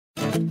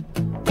Hey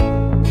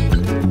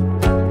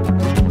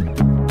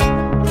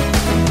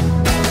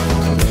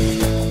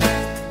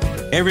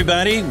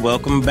everybody,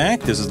 welcome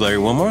back. This is Larry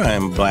Wilmore.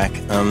 I'm Black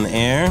on the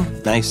Air.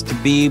 Nice to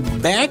be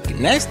back.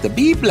 Nice to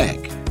be black.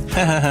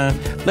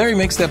 Larry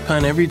makes that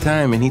pun every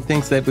time, and he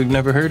thinks that we've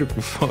never heard it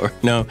before.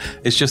 No,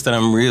 it's just that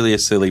I'm really a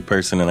silly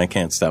person, and I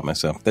can't stop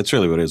myself. That's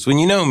really what it is. When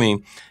you know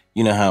me,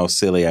 you know how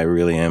silly I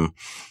really am.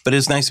 But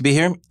it's nice to be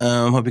here.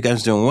 Hope you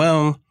guys are doing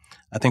well.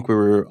 I think we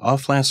were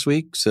off last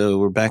week, so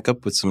we're back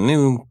up with some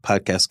new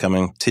podcasts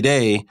coming.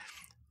 Today,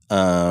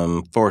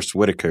 Forest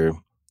Whitaker,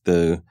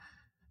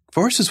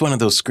 Forrest is one of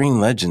those screen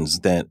legends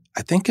that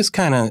I think is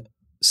kind of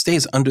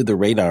stays under the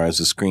radar as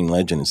a screen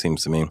legend, it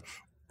seems to me.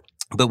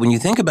 But when you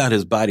think about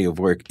his body of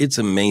work, it's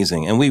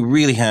amazing. And we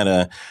really had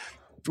a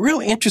real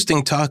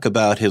interesting talk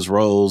about his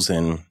roles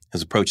and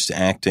his approach to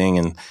acting,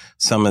 and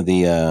some of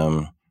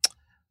the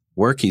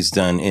work he's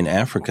done in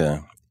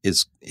Africa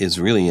is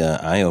really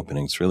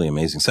eye-opening. It's really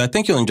amazing. So I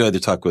think you'll enjoy the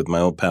talk with my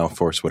old pal,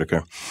 Forrest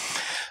Whitaker.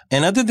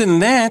 And other than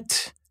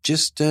that,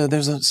 just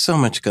there's so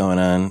much going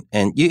on.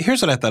 And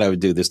here's what I thought I would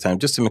do this time,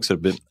 just to mix it a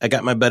bit. I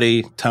got my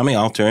buddy Tommy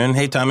Alter in.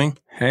 Hey, Tommy.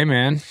 Hey,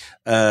 man.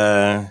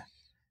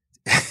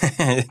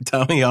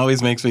 Tommy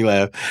always makes me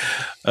laugh.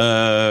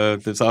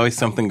 There's always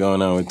something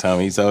going on with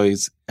Tommy. He's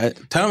always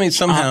Tommy's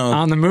somehow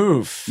on the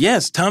move.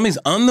 Yes, Tommy's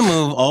on the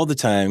move all the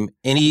time.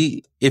 And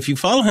if you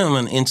follow him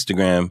on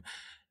Instagram,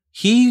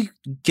 he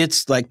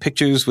gets like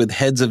pictures with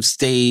heads of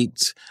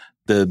states,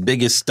 the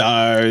biggest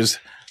stars,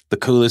 the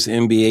coolest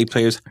NBA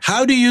players.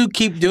 How do you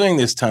keep doing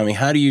this, Tommy?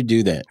 How do you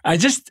do that?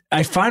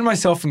 I find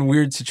myself in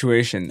weird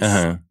situations.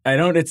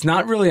 It's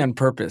not really on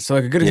purpose. So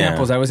like a good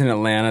example is I was in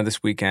Atlanta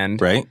this weekend.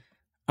 Right.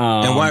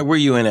 And why were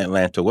you in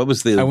Atlanta? What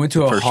was I went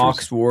to a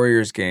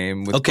Hawks-Warriors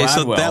game with Gladwell,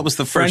 so that was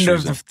the first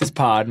friend of this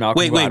pod,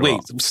 Malcolm Gladwell.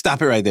 Wait.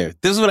 Stop it right there.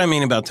 This is what I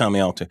mean about Tommy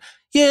Alter.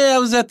 Yeah, I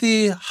was at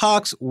the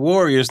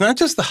Hawks-Warriors, not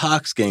just the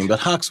Hawks game, but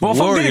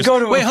Hawks-Warriors.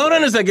 Wait, hold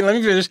on a second. Let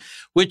me finish.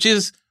 Which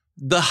is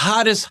the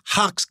hottest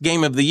Hawks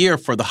game of the year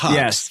for the Hawks.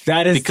 Yes,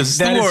 that is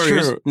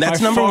true. That's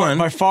number one.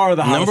 By far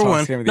the hottest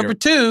Hawks game of the year. Number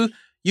two,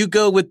 you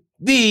go with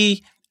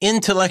the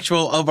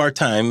intellectual of our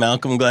time,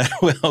 Malcolm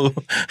Gladwell.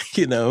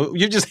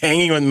 You're just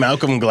hanging with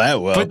Malcolm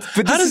Gladwell.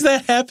 But how does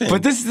that happen?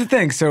 But this is the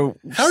thing. So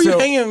how are you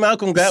hanging with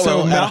Malcolm Gladwell?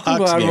 So at Malcolm a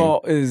Hawks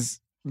Gladwell game? is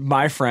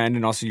my friend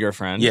and also your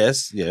friend.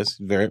 Yes,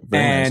 very,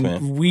 very and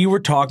nice man. We were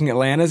talking.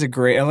 Atlanta's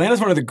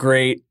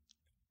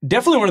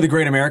definitely one of the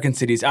great American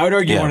cities. I would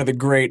argue one of the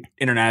great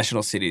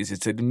international cities.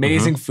 It's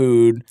amazing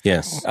food.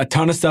 Yes. A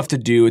ton of stuff to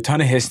do, a ton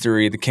of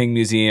history, the King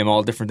Museum,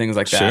 all different things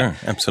like that. Sure,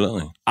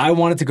 absolutely. I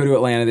wanted to go to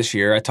Atlanta this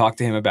year. I talked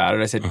to him about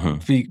it. I said,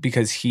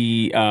 because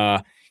he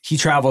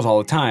travels all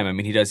the time. I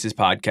mean, he does his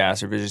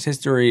podcast, Revisionist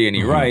History, and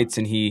he writes,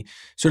 and he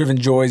sort of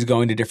enjoys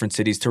going to different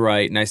cities to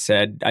write. And I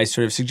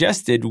sort of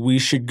suggested we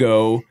should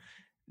go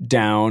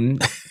down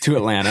to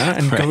Atlanta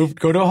and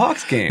go to a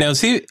Hawks game. Now,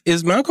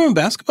 is Malcolm a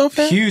basketball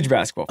fan? Huge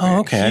basketball fan. Oh,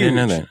 okay. Huge. I didn't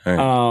know that.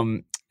 All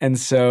right. And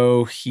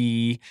so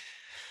he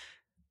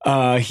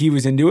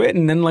was into it,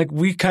 and then like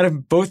we kind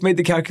of both made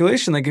the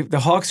calculation. Like, if the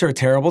Hawks are a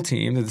terrible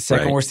team, they're the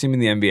second worst team in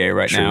the NBA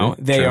right now.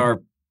 They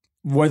are,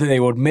 whether they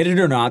will admit it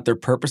or not, they're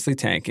purposely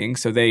tanking.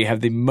 So they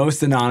have the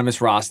most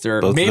anonymous roster,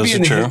 Both maybe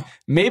in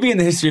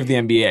the history of the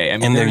NBA. I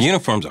mean, and their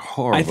uniforms are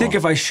horrible. I think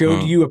if I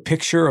showed you a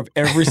picture of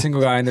every single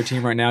guy on their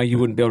team right now, you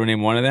wouldn't be able to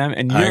name one of them.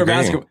 And you're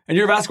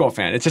a basketball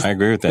fan. It's just, I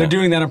agree with that. They're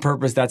doing that on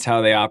purpose. That's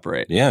how they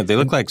operate. Yeah, they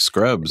look like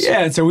scrubs. Yeah,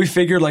 and so we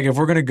figured, like, if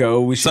we're gonna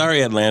go, we should.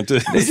 Sorry,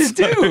 Atlanta. They just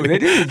do. They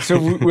do. So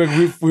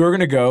we were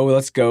gonna go.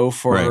 Let's go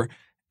for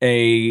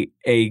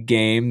a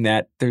game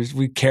that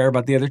we care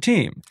about the other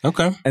team.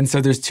 Okay. And so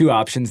there's two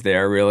options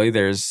there, really.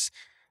 There's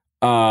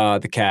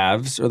the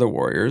Cavs or the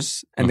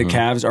Warriors, and the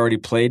Cavs already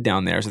played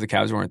down there, so the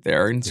Cavs weren't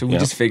there. And so we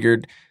just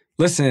figured,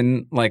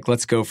 listen, like,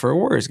 let's go for a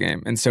Warriors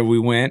game. And so we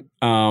went.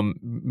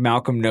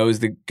 Malcolm knows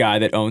the guy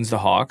that owns the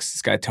Hawks,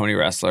 this guy Tony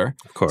Wrestler.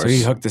 Of course. So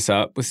he hooked us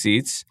up with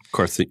seats.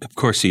 Of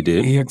course he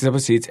did. He hooked us up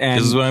with seats. And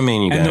this is what I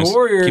mean, you guys. And the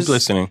Warriors, keep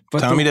listening.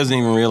 Tommy doesn't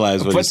even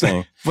realize what he's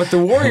saying. But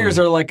the Warriors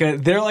are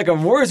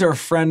Warriors are a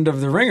friend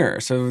of the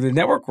Ringer. So the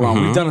network we're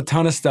on, we've done a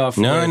ton of stuff.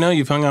 I know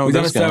you've hung out with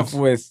those guys. We've done stuff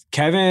with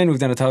Kevin. We've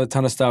done a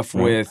ton of stuff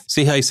with.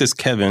 See how he says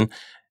Kevin.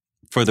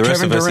 For the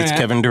rest of us, it's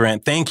Kevin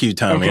Durant. Thank you,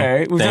 Tommy.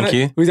 Okay. Thank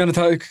you. We've done a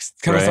ton of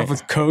stuff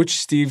with Coach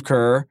Steve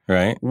Kerr.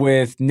 Right.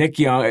 With Nick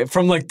Young.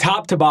 From like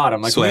top to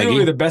bottom. Like Swaggy.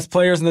 literally the best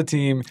players on the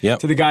team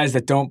to the guys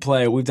that don't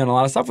play. We've done a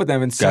lot of stuff with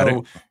them. And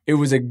so it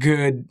was a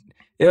good...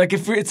 Like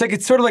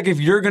it's sort of like if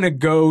you're going to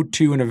go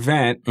to an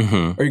event or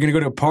you're going to go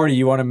to a party,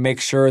 you want to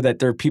make sure that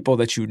there are people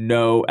that you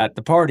know at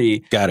the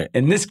party. Got it.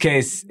 In this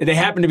case, they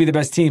happen to be the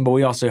best team, but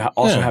we also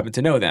happen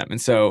to know them, and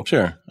so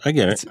sure, I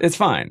get it. It's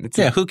fine.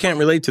 Who can't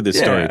relate to this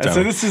story, Tom?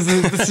 So this is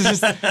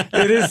just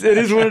it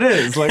is what it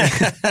is. Like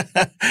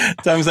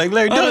Tom's like,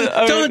 Larry,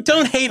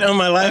 don't hate on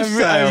my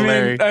lifestyle,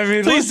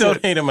 Larry. Please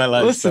don't hate on my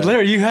lifestyle. Listen,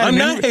 Larry, you had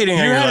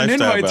an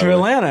invite to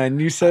Atlanta,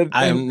 and you said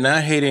I am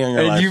not hating on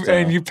your lifestyle.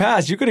 And you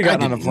passed. You could have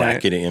gotten on a plane.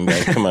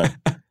 Invite. Come on.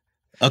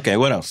 Okay,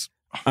 what else?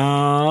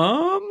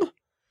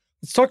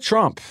 Let's talk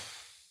Trump.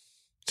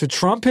 So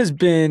Trump has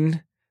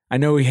been, I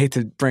know we hate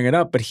to bring it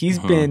up, but he's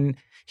had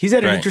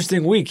an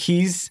interesting week.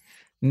 He's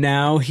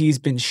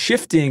been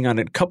shifting on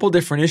a couple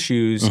different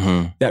issues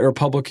that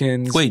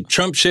Republicans. Wait,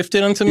 Trump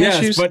shifted on some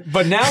issues?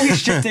 but now he's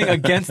shifting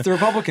against the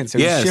Republicans. So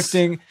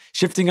he's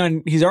shifting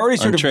on. He's already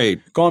sort of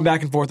trade. Going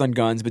back and forth on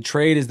guns, but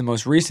trade is the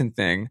most recent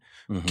thing.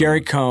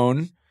 Gary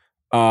Cohn,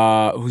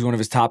 who's one of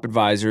his top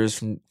advisors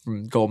from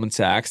Goldman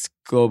Sachs,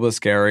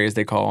 Globalist Gary, as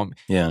they call him.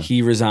 Yeah,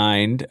 he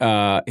resigned.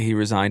 He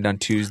resigned on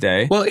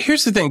Tuesday. Well,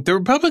 here's the thing: the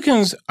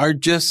Republicans are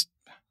just,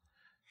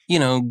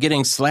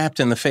 getting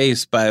slapped in the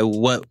face by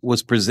what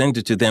was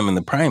presented to them in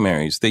the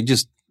primaries. They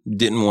just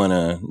didn't want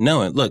to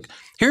know it. Look,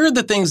 here are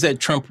the things that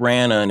Trump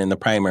ran on in the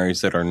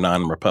primaries that are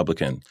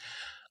non-Republican.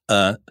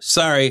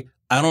 Sorry,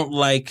 I don't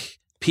like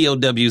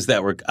POWs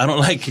I don't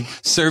like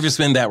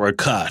servicemen that were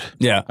caught.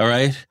 Yeah. All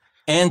right?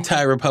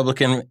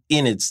 Anti-Republican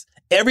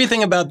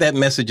everything about that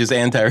message is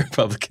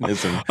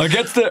anti-Republicanism.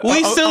 Against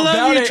we still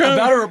love you, Trump.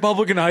 About a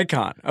Republican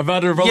icon,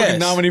 about a Republican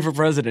nominee for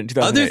president in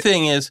 2008. Other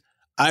thing is,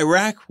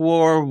 Iraq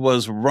war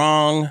was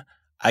wrong.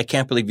 I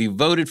can't believe you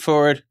voted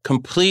for it.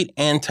 Complete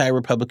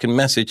anti-Republican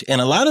message. And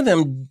a lot of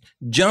them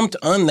jumped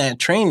on that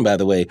train, by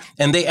the way.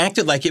 And they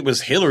acted like it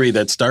was Hillary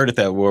that started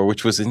that war,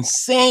 which was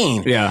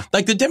insane. Yeah.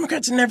 Like the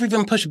Democrats never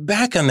even pushed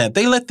back on that.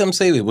 They let them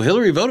say, well,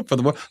 Hillary voted for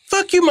the war.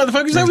 Fuck you,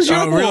 motherfuckers. That was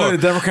your war. Really?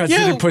 The Democrats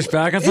didn't push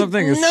back on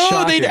something? It's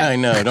shocking. I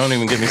know. Don't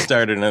even get me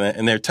started on that.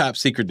 In their top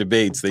secret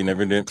debates, they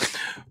never did.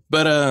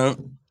 But,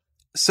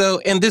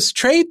 and this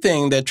trade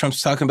thing that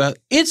Trump's talking about,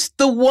 it's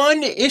the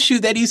one issue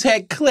that he's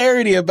had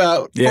clarity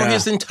about for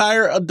his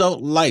entire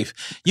adult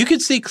life. You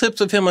could see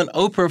clips of him on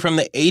Oprah from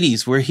the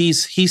 80s where he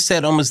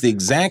said almost the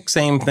exact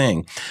same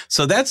thing.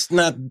 So that's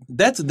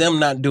them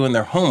not doing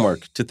their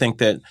homework to think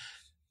that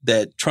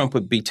Trump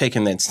would be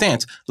taking that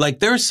stance. Like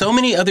there are so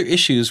many other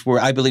issues where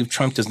I believe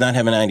Trump does not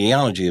have an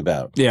ideology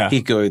about. Yeah. He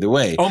could go either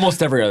way.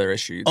 Almost every other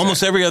issue.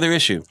 Every other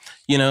issue.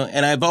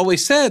 And I've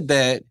always said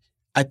that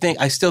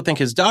I still think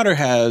his daughter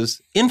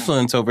has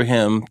influence over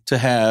him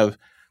to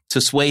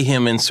sway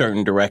him in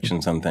certain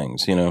directions on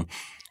things,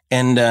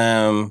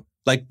 And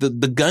like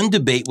the gun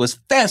debate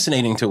was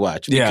fascinating to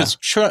watch because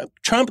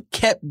Trump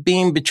kept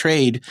being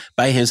betrayed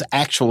by his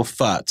actual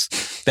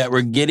thoughts that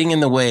were getting in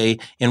the way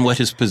in what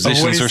his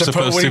positions are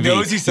supposed to be. What he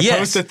knows he's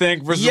supposed to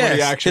think versus what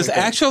he actually thinks.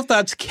 His actual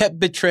thoughts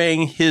kept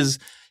betraying his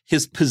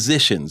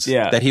positions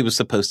that he was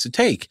supposed to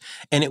take.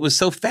 And it was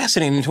so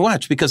fascinating to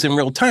watch because in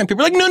real time,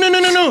 people are like, no.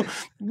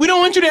 We don't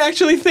want you to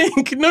actually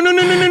think. No. Don't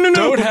do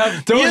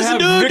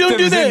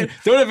that.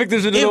 Don't have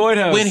victims in the White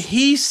House. When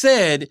he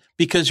said,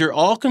 because you're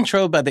all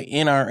controlled by the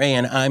NRA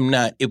and I'm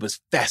not, it was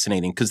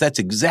fascinating because that's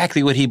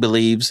exactly what he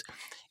believes.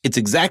 It's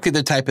exactly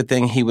the type of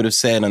thing he would have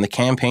said on the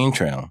campaign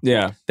trail.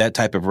 Yeah. That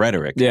type of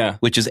rhetoric. Yeah.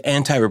 Which is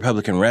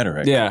anti-Republican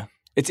rhetoric. Yeah.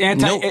 It's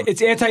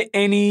anti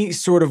any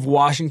sort of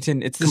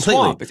Washington. It's the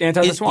swamp. It's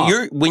anti the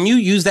swamp. When you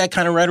use that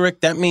kind of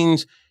rhetoric, that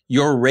means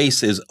your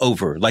race is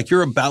over. Like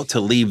you're about to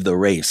leave the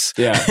race.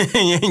 Yeah.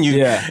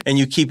 and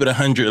you keep it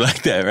 100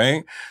 like that,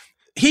 right?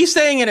 He's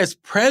saying it as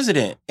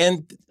president,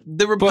 and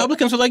the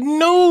Republicans were like,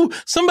 no,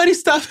 somebody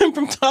stop him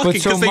from talking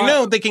because they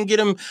know they can get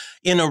him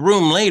in a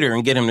room later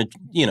and get him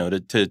to,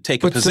 to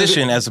take a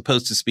position as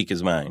opposed to speak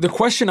his mind. The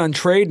question on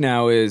trade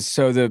now is,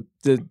 so the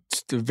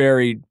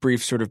very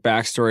brief sort of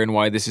backstory on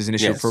why this is an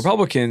issue for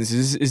Republicans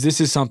is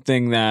this is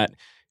something that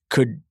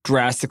could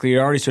drastically, it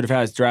already sort of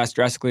has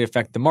drastically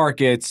affect the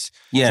markets,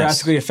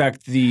 drastically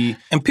affect the...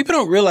 And people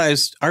don't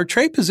realize our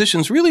trade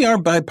positions really are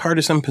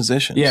bipartisan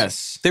positions.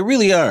 Yes. They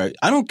really are.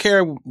 I don't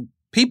care.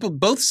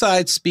 Both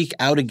sides speak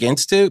out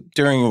against it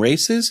during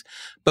races,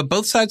 but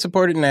both sides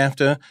supported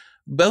NAFTA.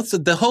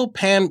 The whole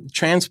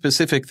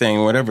Trans-Pacific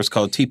thing, whatever it's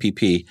called,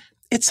 TPP,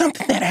 it's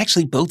something that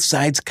actually both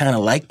sides kind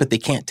of like, but they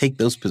can't take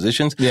those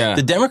positions. Yeah.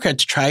 The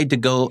Democrats tried to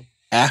go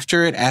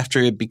after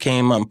it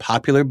became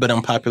unpopular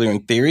in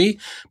theory.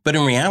 But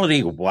in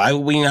reality, why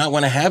would we not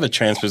want to have a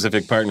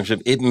Trans-Pacific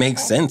partnership? It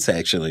makes sense,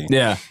 actually.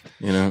 Yeah.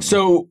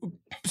 So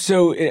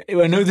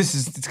I know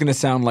it's going to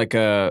sound like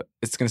a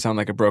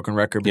broken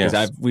record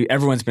because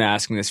everyone's been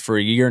asking this for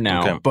a year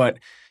now. Okay. But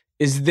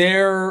is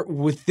there,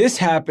 with this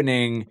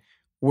happening,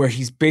 where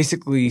he's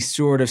basically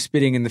sort of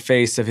spitting in the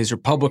face of his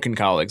Republican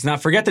colleagues? Now,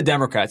 forget the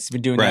Democrats. He's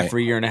been doing that for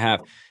a year and a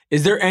half.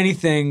 Is there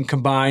anything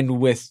combined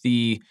with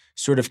the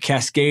sort of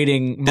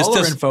cascading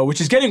Mueller info, which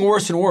is getting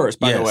worse and worse,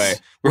 by the way,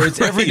 where it's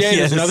every day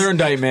there's another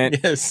indictment,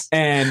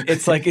 and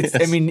it's like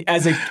I mean,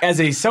 as a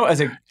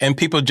and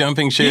people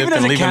jumping ship even and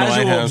as a leaving the White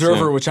casual House,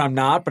 observer, which I'm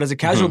not, but as a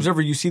casual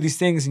observer, you see these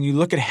things and you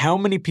look at how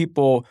many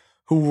people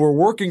who were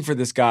working for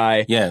this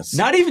guy,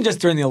 not even just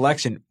during the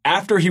election,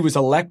 after he was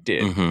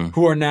elected,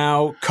 who are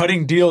now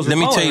cutting deals with Let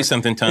me Mueller. tell you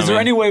something, Tommy. Is there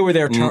any way where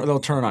they'll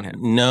turn on him?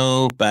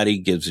 Nobody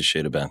gives a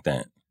shit about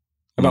that.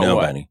 About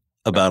Nobody. What?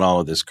 About all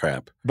of this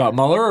crap. About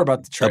Mueller or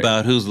about the trade?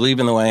 About who's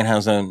leaving the White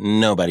House.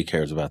 Nobody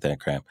cares about that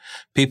crap.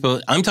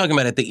 I'm talking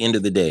about at the end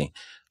of the day.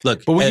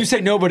 Look, but when you say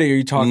nobody, are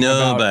you talking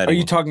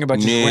about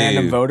just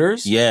random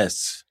voters?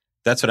 Yes.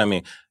 That's what I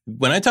mean.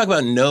 When I talk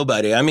about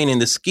nobody, I mean in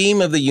the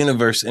scheme of the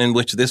universe in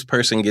which this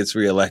person gets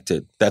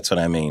reelected. That's what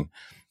I mean.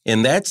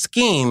 In that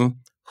scheme,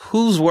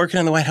 Who's working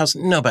in the White House?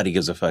 Nobody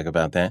gives a fuck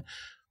about that.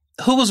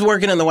 Who was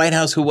working in the White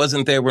House who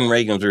wasn't there when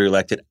Reagan was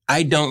reelected?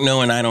 I don't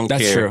know, and I don't care.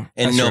 That's true.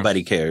 And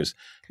nobody cares.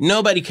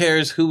 Nobody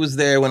cares who was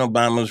there when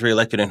Obama was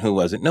reelected and who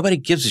wasn't. Nobody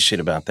gives a shit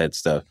about that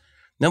stuff.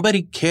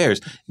 Nobody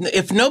cares.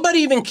 If nobody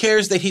even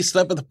cares that he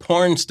slept with a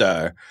porn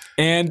star.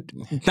 And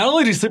not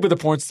only did he sleep with a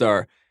porn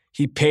star,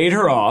 he paid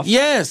her off.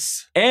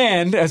 Yes.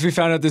 And as we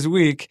found out this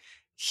week,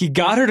 he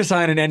got her to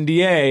sign an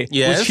NDA,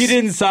 which he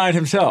didn't sign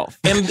himself.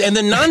 And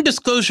the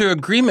non-disclosure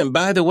agreement,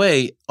 by the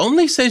way,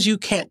 only says you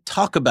can't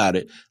talk about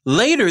it.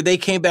 Later, they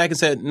came back and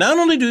said, not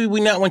only do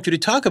we not want you to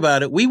talk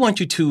about it, we want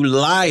you to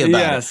lie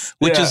about it,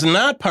 which is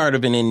not part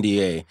of an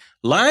NDA.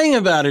 Lying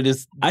about it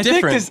is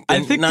different. I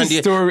think the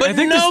story, but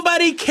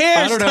nobody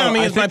cares, Tommy,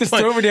 is my point.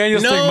 Stormy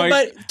Daniels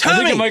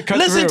Tommy,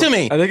 listen to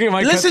me. I think it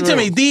might listen to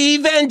me. The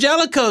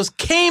evangelicals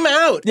came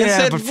out and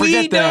said,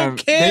 we don't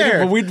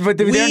care. But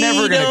they're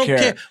never going to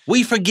care.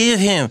 We forgive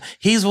him.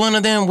 He's one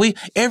of them.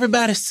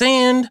 Everybody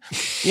sinned,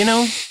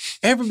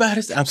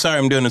 Everybody's. I'm sorry,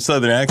 I'm doing a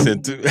Southern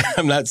accent.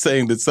 I'm not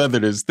saying that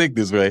Southerners think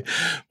this way,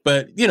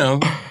 but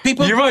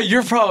people. You're right.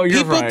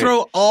 People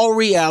throw all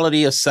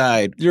reality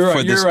aside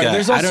for this guy.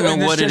 Also, I don't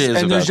know what it is and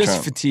about there's just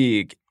Trump.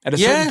 Fatigue. At a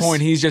certain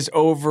point, he's just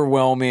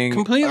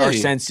overwhelming our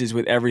senses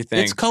with everything.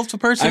 It's cult of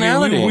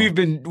personality. I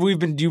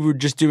mean, you were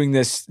just doing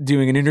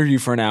an interview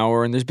for an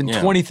hour, and there's been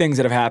 20 things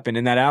that have happened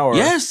in that hour.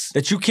 Yes,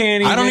 that you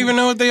can't. I don't even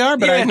know what they are,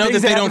 but I know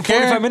that they don't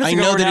care. I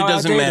know that it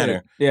doesn't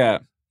matter. Yeah.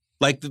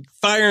 Like the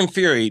fire and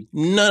fury,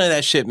 none of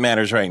that shit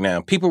matters right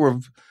now. People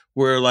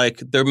were like,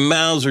 their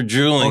mouths are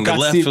drooling.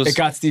 It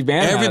got Steve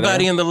Bannon.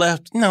 Everybody in the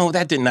left. No,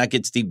 that did not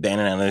get Steve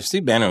Bannon out of there.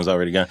 Steve Bannon was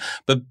already gone.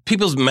 But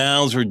people's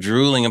mouths were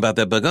drooling about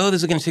that book. Oh,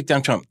 this is going to take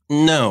down Trump.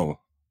 No.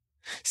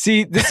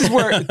 See, this is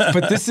where,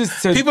 but this is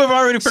so, people have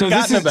already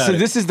forgotten about it. So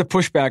this is the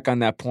pushback on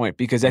that point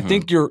because I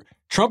think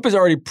Trump has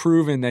already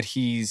proven that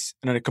he's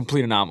a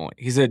complete anomaly.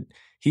 He's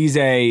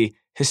a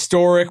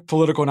historic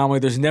political anomaly.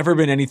 There's never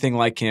been anything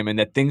like him, and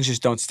that things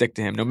just don't stick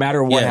to him. No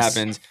matter what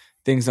happens,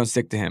 things don't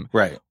stick to him.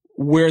 Right.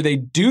 Where they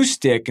do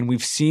stick, and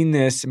we've seen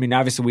this, I mean,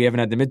 obviously we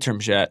haven't had the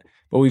midterms yet,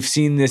 but we've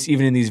seen this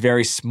even in these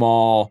very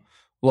small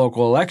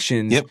local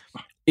elections,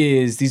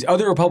 is these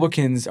other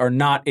Republicans are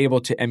not able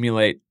to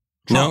emulate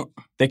Trump.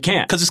 No. They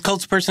can't. Because it's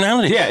cult of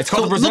personality. Yeah, it's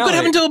cult of personality.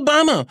 Look what happened to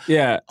Obama.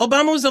 Yeah.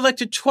 Obama was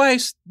elected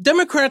twice.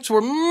 Democrats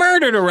were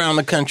murdered around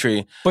the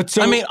country.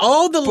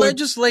 All the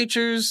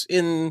legislatures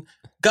in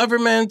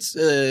governments,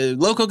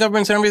 local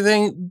governments and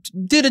everything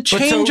did a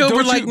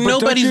changeover like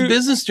nobody's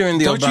business during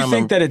the Obama. Don't you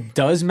think that it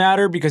does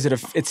matter because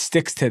it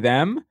sticks to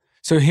them?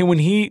 So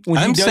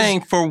I'm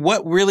saying for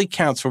what really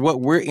counts, for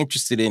what we're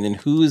interested in and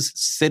who's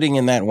sitting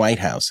in that White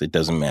House, it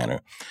doesn't matter.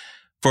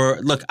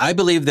 I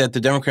believe that the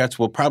Democrats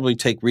will probably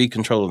take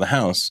control of the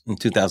House in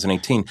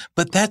 2018,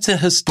 but that's a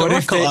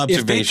historical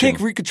observation. If they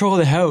take control of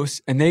the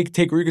House and they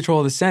take control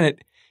of the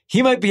Senate,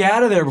 he might be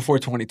out of there before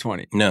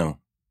 2020. No.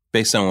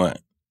 Based on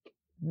what?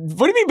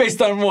 What do you mean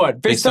based on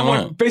what? Based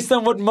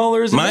on what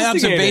Mueller's my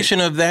observation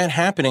of that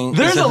happening.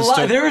 There's a lot.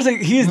 I don't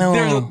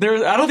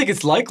think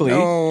it's likely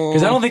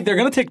because I don't think they're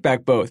going to take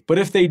back both. But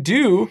if they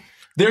do,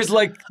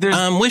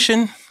 I'm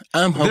wishing.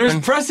 I'm hoping. There's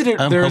precedent.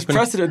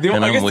 Precedent.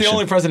 I guess the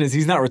only precedent is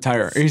he's not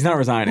retiring. He's not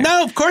resigning.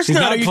 No, of course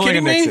not. Are you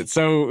kidding me?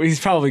 So he's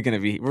probably going to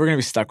be. We're going to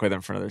be stuck with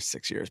him for another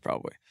 6 years,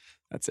 probably.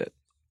 That's it.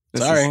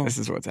 This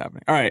is what's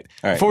happening. All right.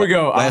 Before we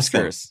go,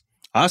 Oscars.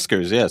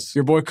 Oscars, yes.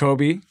 Your boy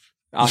Kobe.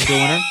 Oscar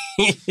winner?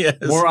 Yes.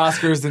 More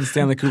Oscars than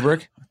Stanley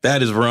Kubrick?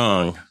 That is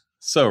wrong.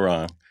 So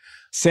wrong.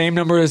 Same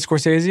number as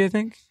Scorsese, I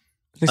think?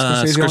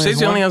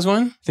 Scorsese only has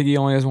one? I think he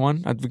only has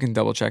one. We can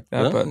double check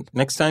that. But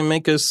next time,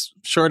 make us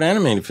short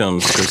animated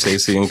films,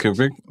 Scorsese and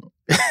Kubrick.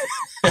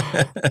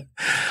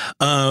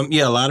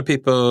 A lot of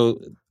people,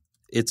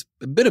 it's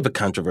a bit of a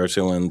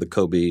controversial one, the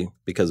Kobe,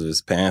 because of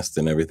his past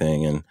and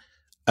everything. And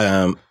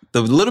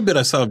the little bit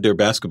I saw of Dear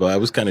Basketball, I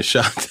was kind of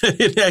shocked that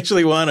it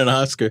actually won an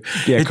Oscar.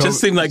 Yeah, it just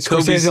seemed like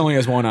Scorsese only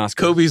has one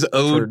Oscar. Kobe's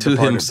ode to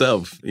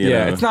himself. You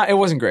know? It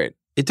wasn't great.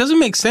 It doesn't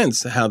make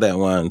sense how that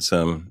won.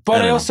 To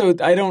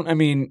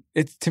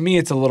me,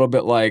 it's a little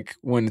bit like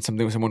when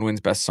someone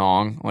wins best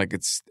song. Like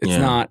it's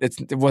not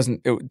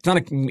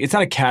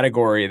a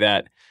category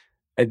that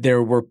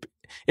there were.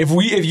 If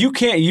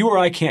you or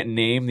I can't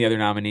name the other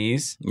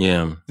nominees,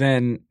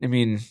 then I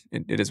mean,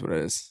 it is what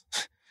it is.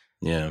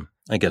 Yeah.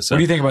 I guess so. What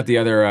do you think about the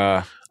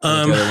other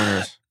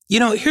winners?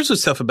 Here's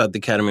what's tough about the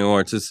Academy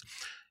Awards is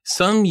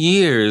some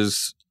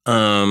years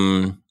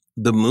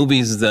the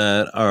movies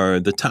that are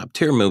the top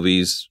tier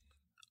movies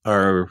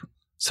are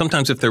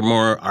sometimes if they're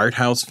more art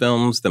house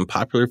films than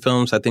popular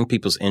films, I think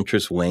people's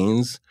interest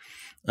wanes.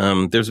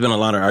 There's been a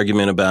lot of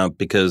argument about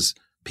because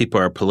people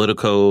are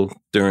political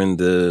during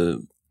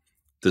the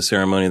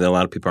ceremony that a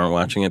lot of people aren't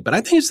watching it. But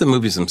I think it's the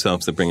movies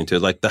themselves that bring it to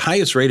it. Like the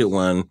highest rated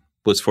one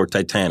was for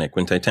Titanic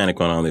when Titanic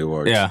won all the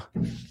awards. Yeah.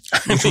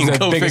 Which was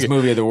the biggest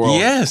movie of the world.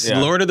 Yes. Yeah.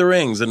 Lord of the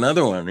Rings,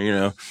 another one,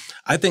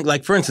 I think,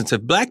 like, for instance,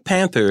 if Black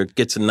Panther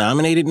gets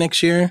nominated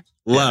next year,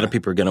 a lot of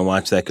people are going to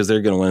watch that because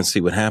they're going to want to see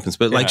what happens.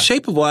 But like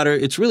Shape of Water,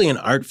 it's really an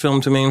art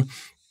film to me.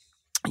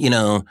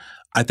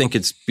 I think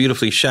it's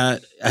beautifully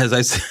shot. As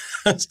I said,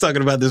 I was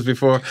talking about this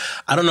before.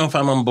 I don't know if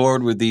I'm on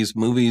board with these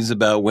movies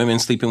about women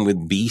sleeping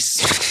with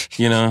beasts.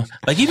 You know,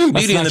 like even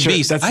Beauty and the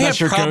Beast. That's not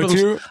your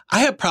go-to? I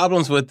have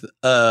problems with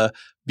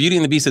Beauty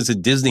and the Beast as a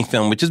Disney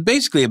film, which is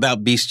basically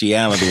about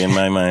bestiality in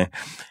my mind.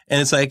 And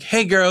it's like,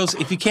 hey, girls,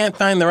 if you can't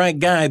find the right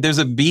guy, there's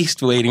a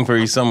beast waiting for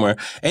you somewhere.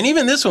 And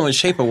even this one with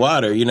Shape of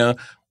Water, you know,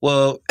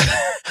 well,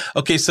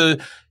 okay, so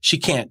she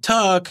can't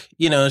talk.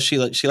 You know, she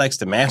likes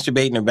to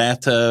masturbate in her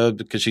bathtub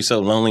because she's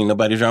so lonely,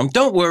 nobody's around.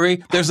 Don't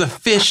worry, there's a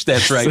fish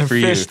that's right for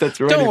you.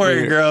 Don't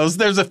worry, girls,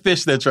 there's a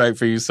fish that's right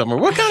for you somewhere.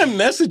 What kind of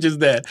message is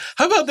that?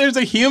 How about there's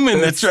a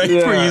human that's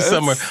right for you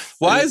somewhere?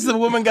 Why is the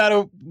woman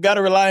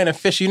gotta rely on a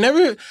fish? You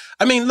never.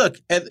 I mean, look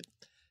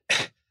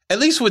at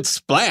least with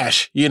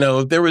Splash, you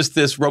know, there was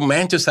this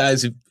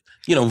romanticized,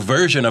 you know,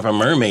 version of a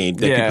mermaid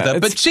that people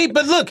thought.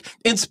 But look,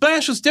 in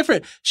Splash was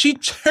different. She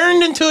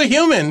turned into a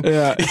human.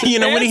 Yeah. You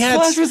know, when he had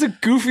Splash was a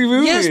goofy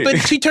movie. Yes, but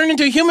she turned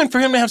into a human for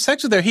him to have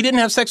sex with her. He didn't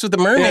have sex with the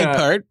mermaid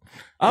part.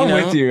 I'm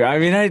with you. I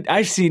mean,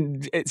 I've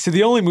seen. So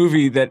the only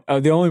movie of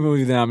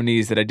the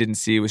nominees that I didn't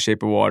see was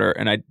Shape of Water,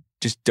 and I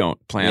just don't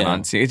plan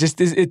on seeing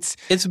it.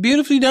 It's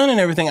beautifully done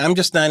and everything. I'm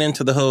just not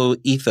into the whole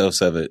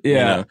ethos of it. Yeah. You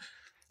know?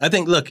 I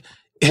think, look.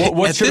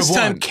 At this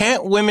time,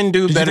 can't women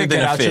do better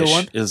than a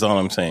fish? Is all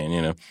I'm saying.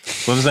 You know,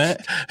 what was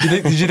that?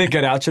 Did you think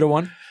Get Out should have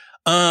won?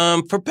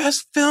 For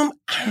best film,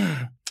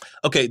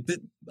 okay.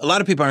 A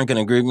lot of people aren't going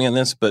to agree with me on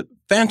this, but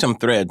Phantom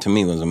Thread to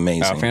me was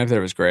amazing. Oh, Phantom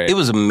Thread was great. It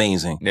was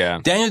amazing. Yeah.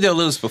 Daniel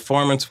Day-Lewis'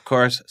 performance, of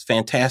course, is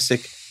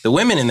fantastic. The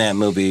women in that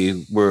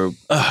movie were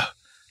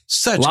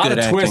such good acting. A lot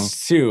of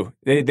twists too.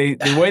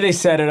 The way they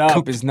set it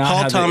up is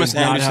not how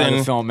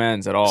the film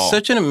ends at all.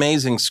 Such an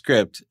amazing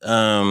script.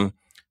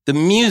 The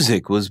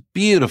music was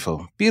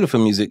beautiful, beautiful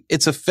music.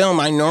 It's a film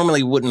I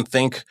normally wouldn't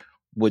think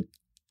would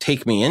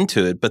take me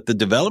into it, but the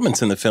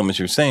developments in the film, as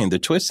you're saying, the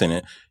twists in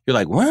it, you're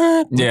like,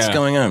 what? What's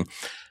going on?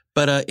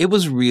 But it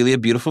was really a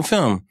beautiful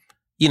film.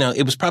 You know,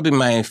 it was probably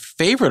my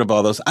favorite of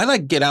all those. I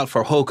like Get Out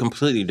for a whole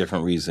completely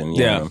different reason.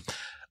 You know?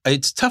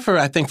 It's tougher,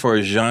 I think, for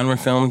a genre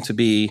film to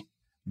be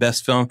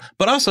best film.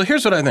 But also,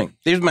 here's what I think.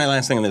 Here's my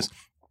last thing on this.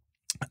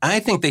 I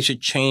think they should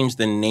change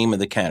the name of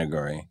the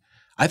category.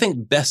 I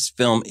think best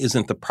film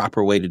isn't the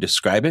proper way to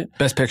describe it.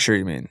 Best picture,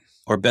 you mean?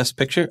 Or best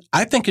picture?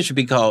 I think it should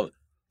be called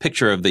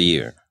picture of the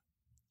year,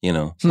 you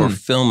know, or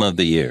film of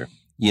the year,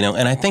 you know,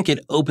 and I think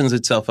it opens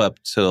itself up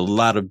to a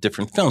lot of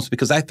different films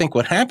because I think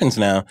what happens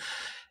now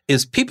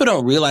is people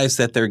don't realize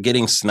that they're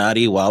getting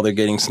snotty while they're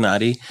getting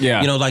snotty.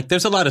 Yeah. You know, like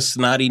there's a lot of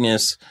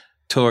snottiness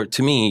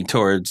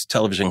towards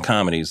television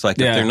comedies. Like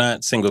if they're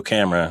not single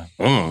camera,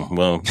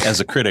 well, as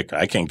a critic,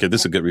 I can't give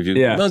this a good review.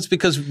 Yeah. Well, it's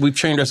because we've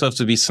trained ourselves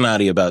to be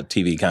snotty about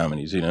TV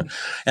comedies, you know.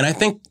 And I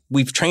think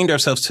we've trained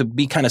ourselves to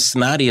be kind of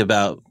snotty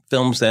about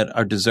films that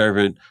are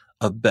deserving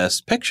of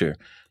Best Picture.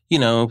 You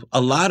know, a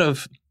lot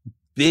of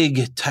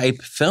big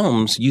type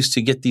films used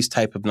to get these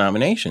type of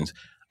nominations.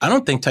 I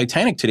don't think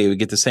Titanic today would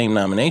get the same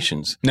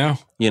nominations. No.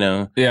 You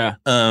know? Yeah.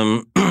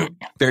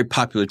 Very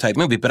popular type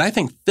movie. But I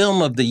think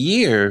Film of the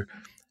Year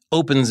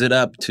opens it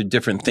up to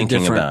different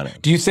thinking about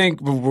it. Do you think,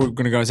 we're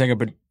going to go in a second,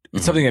 but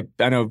it's something that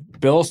I know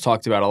Bill's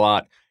talked about a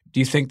lot. Do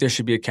you think there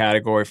should be a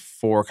category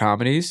for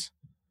comedies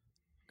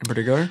in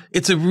particular?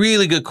 It's a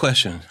really good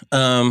question.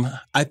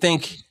 I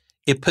think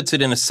it puts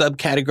it in a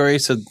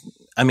subcategory. So,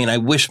 I mean, I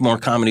wish more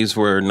comedies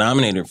were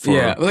nominated for,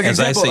 as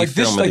I say,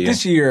 Film of the Year.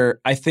 This year,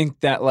 I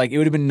think that it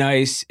would have been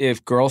nice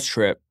if Girls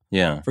Trip,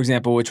 for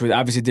example, which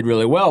obviously did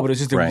really well, but it was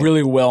just a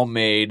really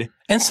well-made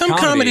And some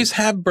comedies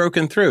have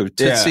broken through.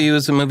 Tootsie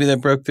was a movie that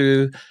broke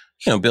through.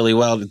 You know, Billy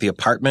Wilder, The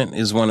Apartment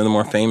is one of the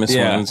more famous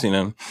ones, you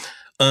know.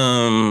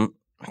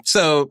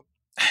 So,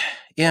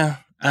 yeah,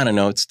 I don't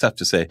know. It's tough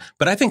to say.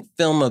 But I think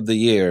Film of the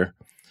Year.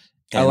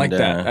 I like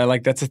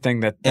that. That's a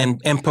thing that...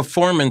 And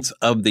Performance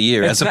of the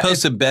Year, as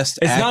opposed to Best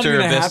Actor. It's not going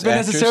to happen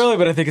necessarily,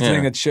 but I think it's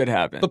something that should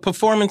happen. But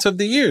Performance of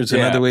the Year is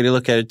another way to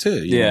look at it,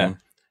 too. You know?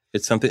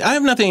 It's something. I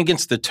have nothing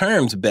against the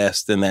terms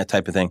best and that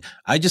type of thing.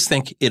 I just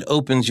think it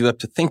opens you up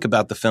to think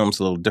about the films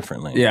a little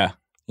differently. Yeah.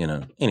 You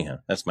know, anyhow,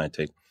 that's my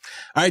take.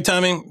 All right,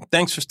 Tommy,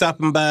 thanks for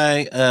stopping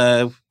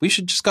by. We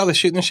should just call it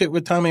Shooting the Shit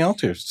with Tommy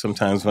Alters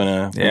sometimes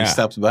when he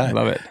stops by. I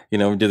love it. You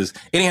know, we do this.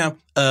 Anyhow,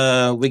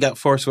 we got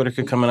Forrest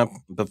Whitaker coming up.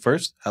 But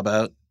first, how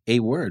about a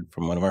word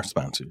from one of our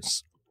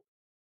sponsors?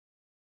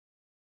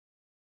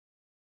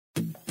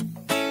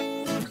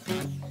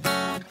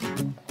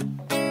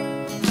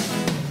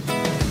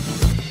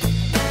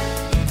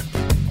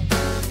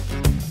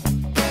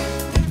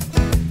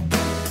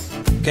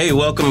 Okay,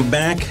 welcome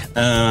back.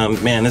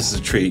 Man, this is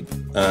a treat.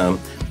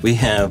 We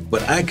have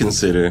what I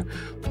consider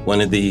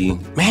one of the,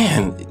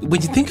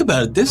 when you think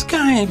about it, this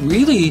guy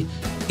really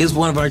is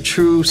one of our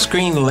true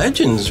screen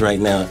legends right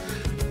now.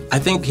 I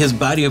think his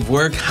body of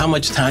work, how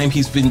much time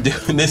he's been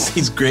doing this,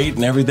 he's great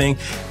and everything.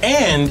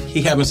 And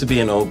he happens to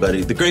be an old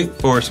buddy, the great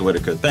Forrest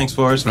Whitaker. Thanks,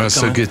 Forrest. Oh,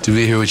 so good to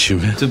be here with you,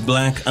 man. To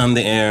Black on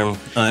the Air.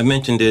 I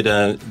mentioned it.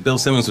 Bill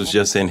Simmons was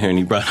just in here and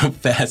he brought up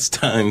Fast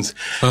Times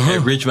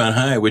at Ridgemont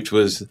High, which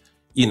was,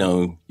 you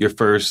know, your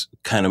first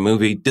kind of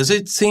movie. Does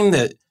it seem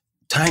that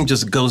time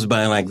just goes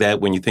by like that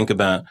when you think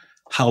about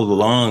how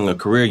long a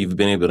career you've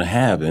been able to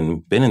have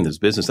and been in this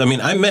business. I mean,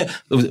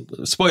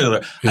 spoiler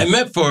alert, I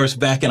met Forrest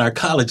back in our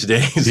college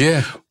days.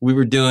 Yeah. We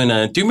were doing,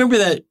 do you remember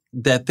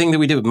that thing that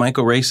we did with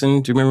Michael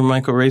Racing? Do you remember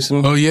Michael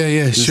Racing? Oh,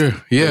 yeah, sure.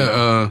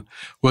 Yeah.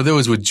 Well, there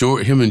was with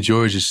him and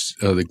George,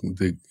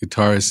 the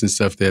guitarists and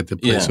stuff. They had the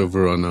place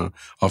over on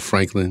off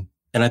Franklin.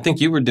 And I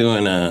think you were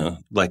doing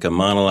like a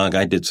monologue.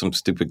 I did some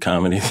stupid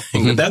comedy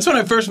thing. But that's when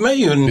I first met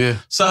you and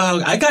saw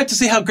how I got to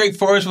see how great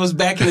Forrest was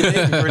back in the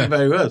day before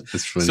anybody was.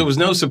 That's funny. So it was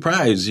no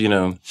surprise,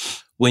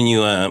 when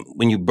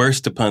you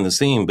burst upon the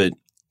scene. But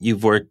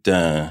you've worked.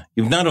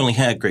 You've not only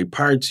had great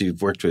parts.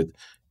 You've worked with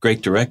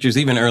great directors,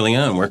 even early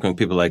on, working with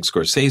people like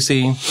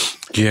Scorsese.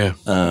 Yeah.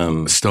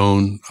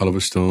 Oliver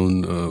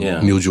Stone,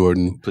 Neil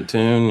Jordan.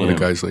 Platoon. Other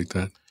guys like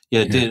that.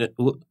 Yeah.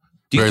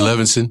 Barry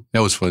Levinson. That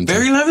was fun, too.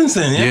 Barry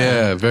Levinson,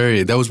 yeah.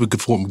 Very. That was with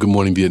Good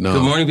Morning Vietnam.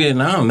 Good Morning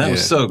Vietnam. That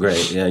was so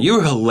great. Yeah. You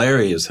were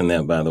hilarious in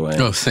that, by the way.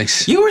 Oh,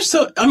 thanks. You were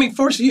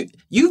Forrest,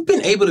 you've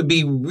been able to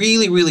be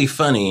really, really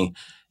funny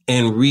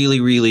and really,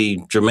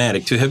 really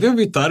dramatic, too. Have you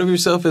ever thought of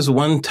yourself as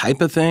one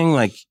type of thing?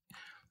 Like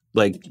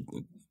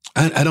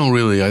I don't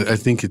really. I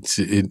think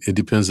it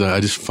depends. I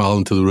just follow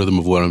into the rhythm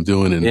of what I'm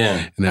doing,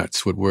 and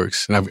that's what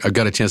works. And I've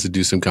got a chance to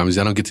do some comedies.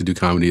 I don't get to do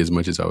comedy as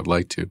much as I would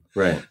like to.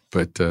 Right.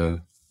 But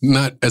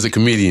not as a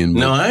comedian.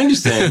 No, I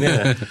understand.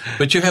 Yeah.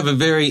 But you have a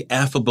very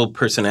affable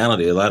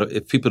personality.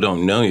 If people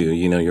don't know you,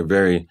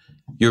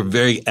 you're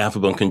very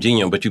affable and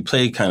congenial. But you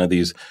play kind of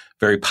these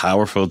very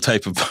powerful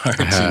type of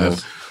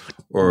parts.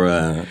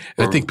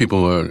 I think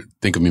people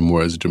think of me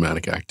more as a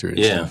dramatic actor.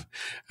 And stuff.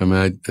 I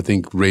mean, I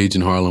think Rage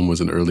in Harlem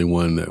was an early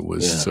one that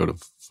was sort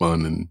of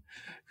fun and,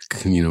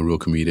 real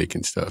comedic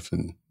and stuff.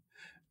 And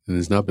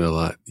there's not been a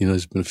lot.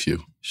 There's been a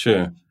few.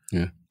 Sure.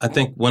 Yeah. I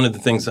think one of the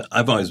things that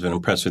I've always been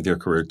impressed with your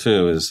career,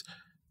 too,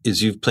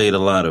 is you've played a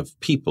lot of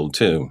people,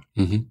 too,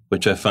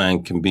 which I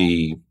find can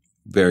be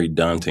very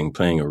daunting,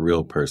 playing a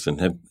real person.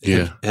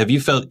 Have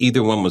you felt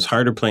either one was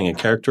harder, playing a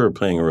character or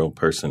playing a real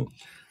person?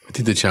 I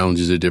think the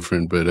challenges are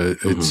different, but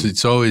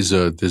it's always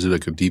there's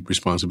like a deep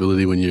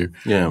responsibility when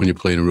you're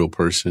playing a real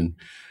person,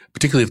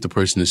 particularly if the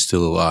person is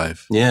still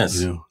alive.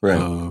 Yes,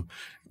 right.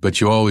 But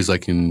you're always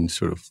like in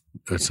sort of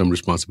some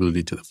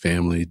responsibility to the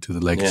family, to the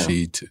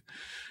legacy, to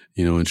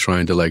and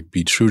trying to like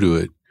be true to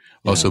it.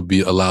 Also,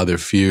 allow their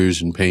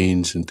fears and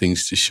pains and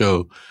things to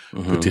show,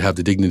 but to have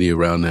the dignity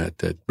around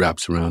that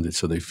wraps around it,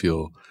 so they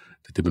feel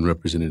that they've been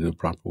represented in a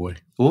proper way.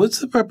 Well, what's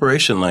the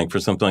preparation like for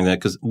something like that?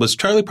 Because was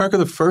Charlie Parker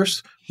the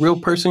first real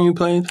person you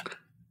played?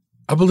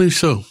 I believe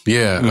so.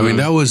 Yeah. I mean,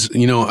 that was,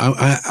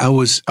 I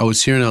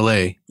was here in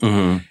LA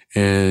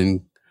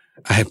and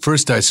I had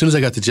as soon as I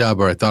got the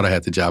job, or I thought I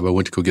had the job, I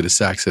went to go get a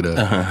sax at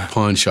a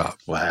pawn shop.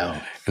 Wow.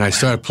 And I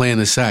started playing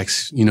the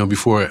sax,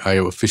 before I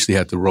officially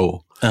had the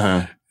role.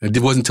 It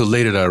wasn't until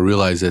later that I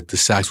realized that the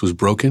sax was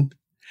broken.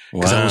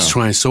 Because I was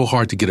trying so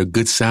hard to get a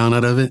good sound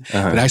out of it.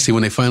 But actually,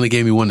 when they finally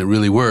gave me one that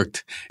really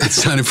worked, it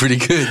sounded pretty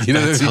good.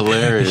 That's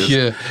hilarious.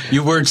 Yeah.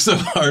 You worked so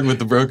hard with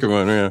the broken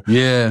one,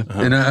 Yeah.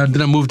 And then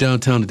I moved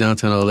downtown to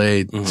downtown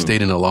LA,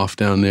 stayed in a loft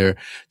down there,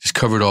 just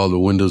covered all the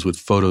windows with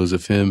photos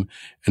of him.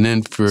 And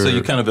then So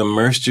you kind of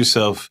immersed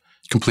yourself?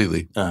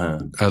 Completely.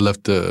 I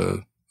left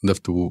the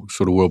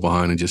sort of world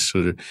behind and just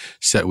sort of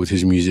sat with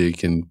his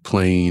music and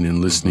playing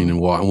and listening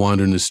and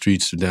wandering the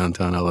streets of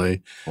downtown LA.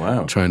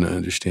 Wow. Trying to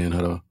understand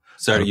how to...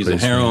 Started using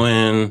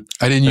heroin.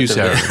 I didn't use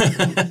heroin,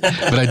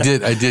 but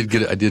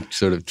I did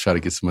sort of try to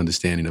get some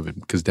understanding of it,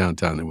 because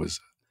downtown there was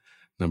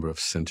a number of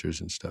centers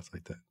and stuff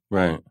like that.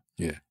 Right.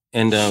 Yeah.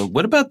 And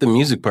what about the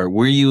music part?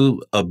 Were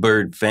you a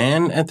Bird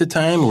fan at the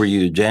time? Were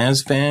you a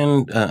jazz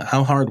fan?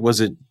 How hard was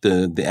it,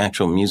 the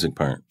actual music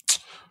part?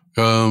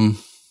 I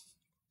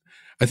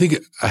think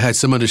I had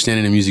some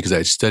understanding of music because I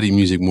had studied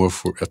music more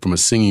from a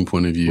singing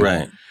point of view.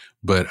 Right.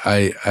 But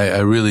I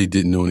really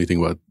didn't know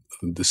anything about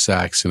the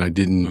sax, and I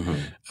didn't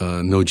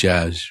know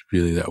jazz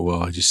really that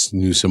well. I just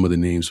knew some of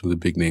the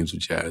big names of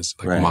jazz,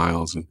 like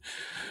Miles and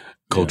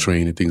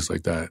Coltrane and things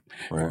like that.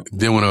 Right.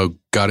 Then when I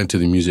got into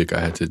the music,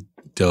 I had to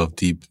delve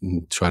deep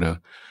and try to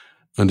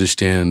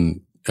understand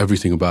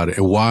everything about it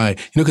and why.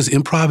 Because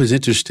improv is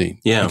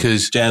interesting. Yeah,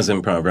 because jazz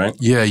improv, right?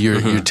 Yeah,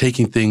 you're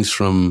taking things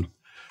from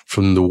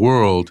the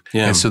world.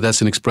 Yeah. And so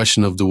that's an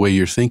expression of the way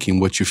you're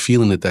thinking, what you're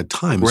feeling at that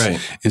time. Right.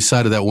 So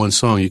inside of that one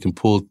song, you can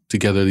pull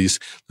together these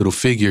little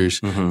figures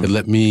that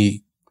let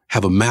me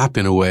have a map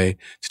in a way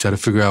to try to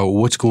figure out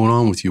what's going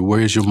on with you.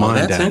 Where is your mind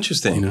at? That's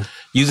interesting.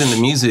 Using the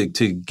music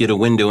to get a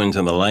window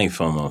into the life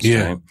almost,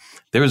 right?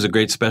 There was a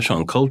great special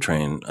on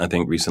Coltrane, I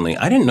think, recently.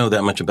 I didn't know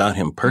that much about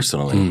him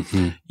personally,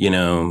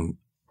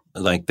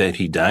 like that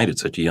he died at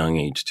such a young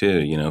age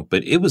too,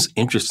 but it was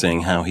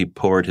interesting how he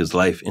poured his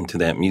life into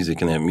that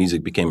music, and that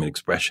music became an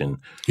expression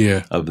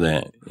of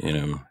that,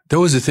 That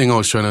was the thing I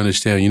was trying to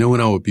understand.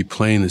 When I would be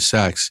playing the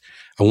sax,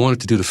 I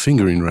wanted to do the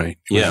fingering right.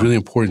 It was really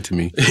important to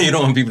me. You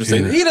don't want people to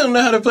say, he don't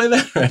know how to play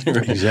that right.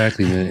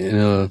 Exactly,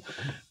 man.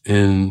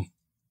 And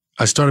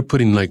I started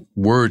putting like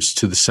words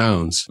to the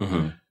sounds.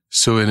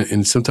 So,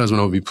 and sometimes when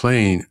I would be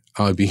playing,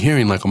 I would be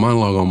hearing like a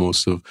monologue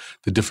almost of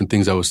the different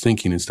things I was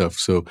thinking and stuff.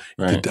 So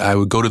I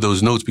would go to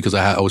those notes because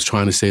I was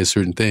trying to say a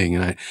certain thing,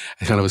 and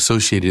I kind of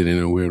associated it in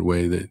a weird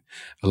way that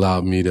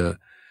allowed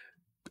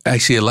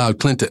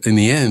Clint to, in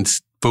the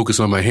end, focus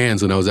on my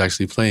hands when I was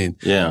actually playing.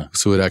 Yeah.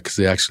 So because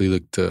they actually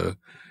looked, it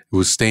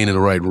was staying in the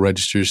right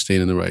registers,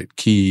 staying in the right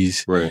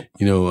keys. Right.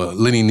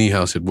 Lenny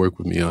Niehaus had worked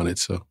with me on it.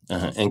 So.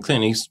 And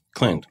Clint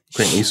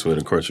Eastwood,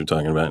 of course, we're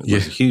talking about,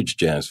 was a huge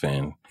jazz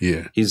fan.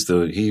 Yeah. He is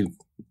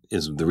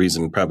the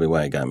reason probably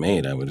why it got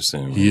made, I would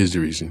assume. He is the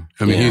reason.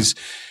 I mean,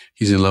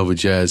 he's in love with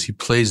jazz. He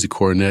plays the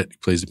cornet. He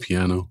plays the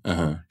piano.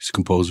 He's a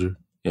composer.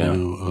 Yeah.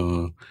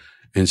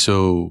 And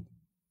so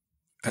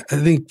I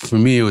think for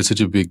me it was such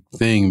a big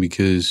thing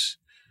because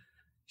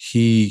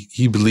he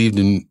believed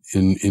in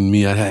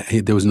me.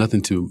 There was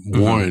nothing to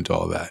warrant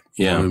all that.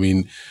 You know what I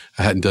mean?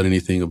 I hadn't done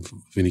anything of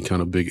any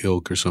kind of big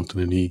ilk or something,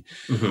 and he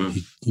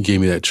gave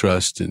me that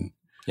trust. And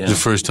the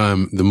first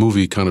time the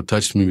movie kind of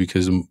touched me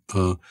because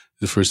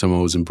the first time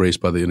I was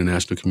embraced by the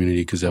international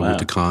community because I went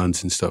to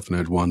cons and stuff, and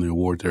I'd won the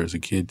award there as a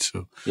kid.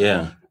 So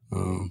it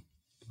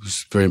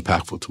was very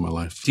impactful to my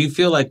life. Do you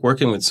feel like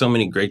working with so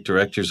many great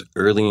directors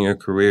early in your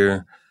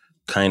career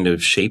kind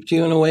of shaped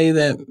you in a way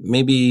that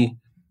maybe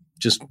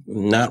just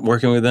not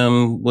working with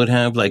them would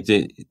have? Like,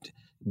 did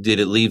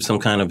it leave some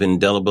kind of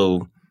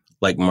indelible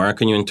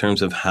mark on you in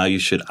terms of how you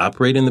should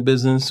operate in the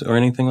business or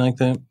anything like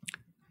that?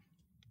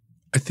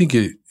 I think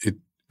it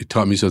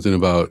taught me something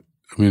about.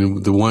 I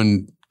mean, the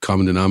one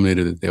common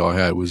denominator that they all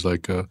had was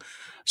like a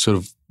sort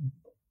of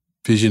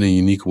vision, a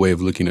unique way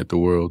of looking at the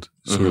world,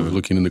 sort of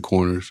looking in the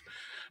corners.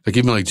 Like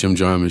even like Jim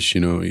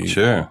Jarmusch,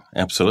 Sure,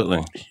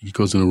 absolutely. He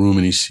goes in a room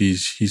and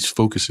his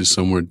focus is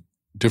somewhere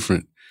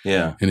different.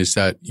 Yeah. And it's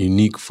that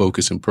unique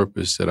focus and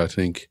purpose that I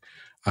think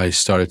I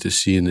started to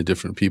see in the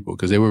different people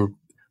because they were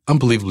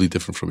unbelievably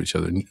different from each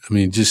other. I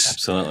mean, just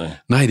absolutely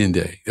night and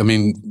day. I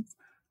mean,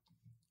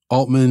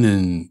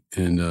 Altman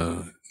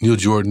and Neil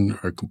Jordan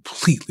are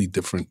completely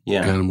different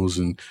animals,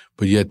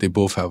 but yet they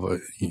both have a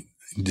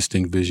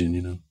distinct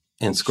vision,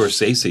 And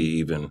Scorsese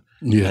even.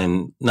 Yeah.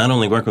 And not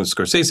only working with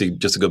Scorsese,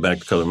 just to go back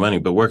to Color Money,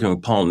 but working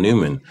with Paul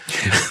Newman.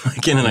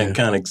 Again, an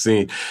iconic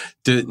scene.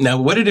 Now,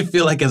 what did it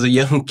feel like as a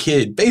young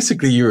kid?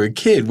 Basically, you were a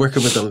kid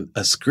working with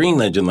a screen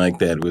legend like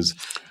that. Was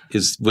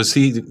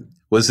he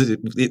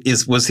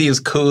as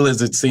cool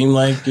as it seemed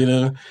like,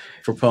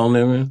 for Paul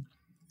Newman?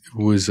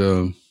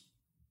 It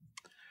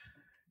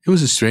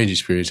was a strange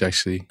experience,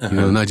 actually.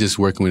 Not just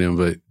working with him,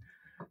 but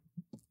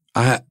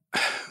I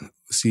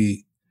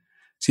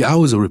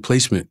was a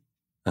replacement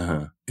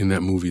in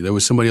that movie. There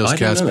was somebody else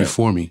cast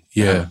before me.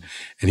 Yeah.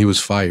 And he was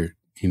fired,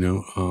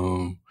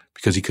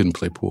 because he couldn't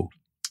play pool.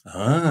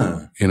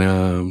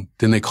 And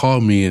then they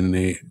called me and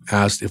they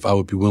asked if I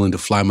would be willing to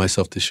fly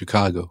myself to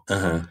Chicago.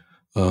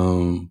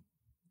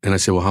 And I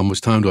said, well, how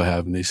much time do I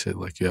have? And they said,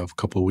 you have a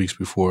couple of weeks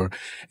before. And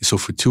so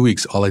for 2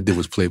 weeks, all I did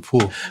was play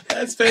pool.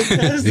 That's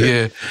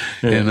fantastic.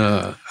 Yeah. And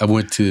I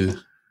went to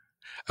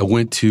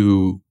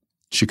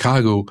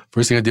Chicago.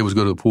 First thing I did was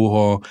go to the pool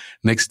hall.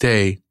 Next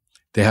day,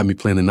 they had me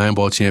playing the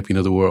 9-ball champion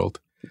of the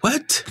world.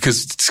 What?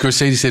 Because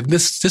Scorsese said,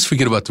 let's just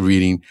forget about the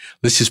reading.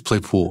 Let's just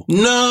play pool.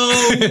 No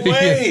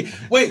way.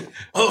 Wait,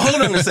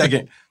 hold on a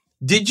second.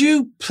 Did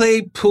you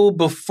play pool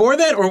before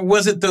that, or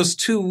was it those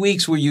 2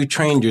 weeks where you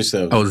trained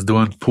yourself? I was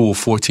doing pool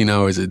 14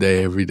 hours a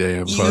day, every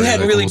day. You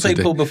hadn't really played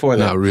pool before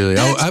that? Not really.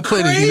 That's I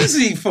played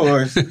crazy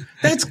for us.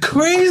 That's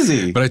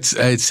crazy. But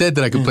I had said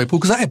that I could play pool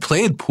because I had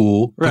played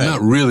pool, but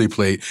not really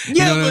played. Yeah,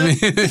 you know what I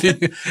mean?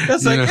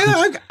 That's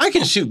I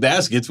can shoot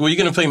baskets. Well, you're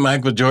going to play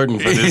Michael Jordan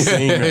for this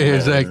scene.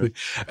 Exactly.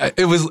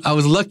 I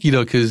was lucky,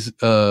 though, because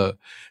the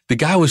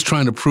guy was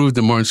trying to prove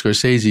to Martin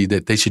Scorsese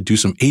that they should do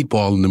some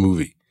 8-ball in the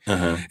movie.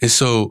 And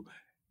so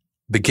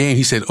the game,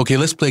 he said, okay,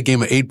 let's play a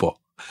game of 8-ball.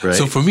 Right.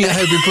 So for me, I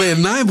had been playing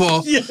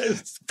 9-ball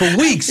for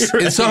weeks.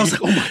 Right. And so I was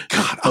like, oh my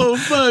God.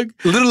 Fuck.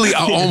 Literally,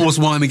 I almost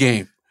won the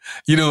game.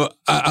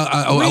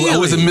 I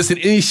wasn't missing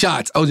any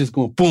shots. I was just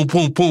going boom,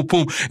 boom, boom,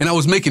 boom. And I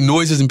was making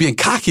noises and being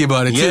cocky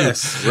about it too.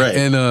 Yes, right.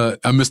 And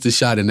I missed a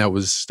shot, and that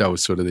was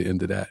sort of the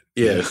end of that.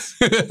 Yes.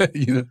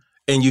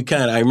 And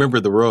I remember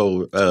the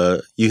role,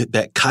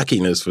 that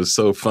cockiness was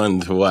so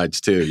fun to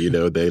watch too.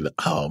 They,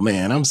 oh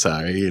man, I'm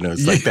sorry.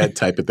 It's like that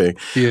type of thing.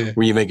 Yeah.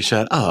 Where you make a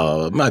shot,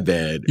 oh, my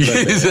bad. My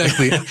bad.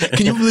 Exactly.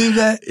 Can you believe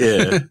that?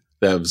 Yeah.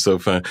 That was so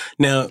fun.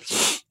 Now,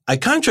 I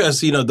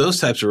contrast,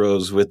 those types of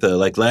roles with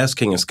like Last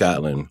King of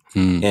Scotland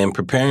and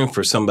preparing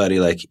for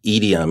somebody like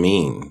Idi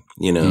Amin,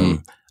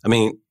 I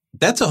mean,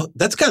 that's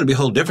got to be a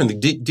whole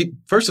different thing.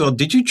 First of all,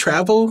 did you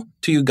travel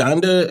to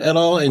Uganda at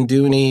all and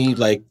do any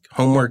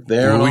homework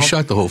there? Well, we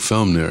shot the whole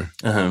film there.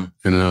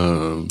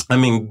 And I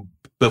mean,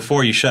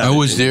 before you shot, I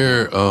was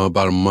there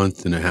about a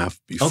month and a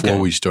half before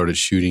we started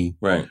shooting.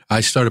 Right.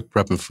 I started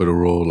prepping for the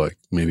role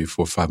maybe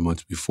 4 or 5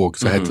 months before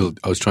because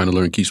I was trying to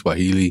learn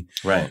Kiswahili.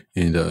 Right.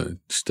 And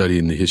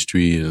studying the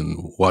history and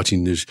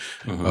watching this.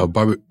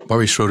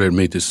 Bobby Schroeder had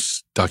made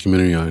this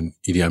documentary on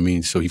Idi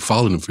Amin, so he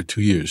followed him for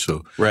 2 years.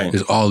 So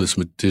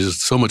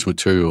there's so much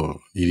material on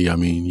Idi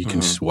Amin you can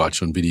just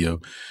watch on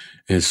video.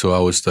 And so I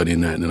was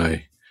studying that, and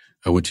then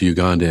I went to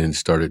Uganda and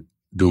started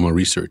doing my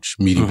research,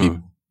 meeting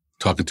people,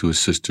 talking to his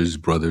sisters,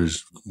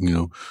 brothers,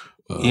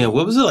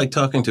 what was it like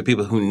talking to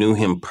people who knew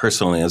him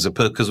personally, as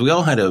opposed, because we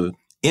all had a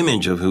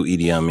image of who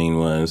Idi Amin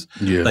was.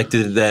 Yeah. Like,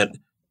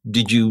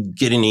 did you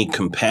get any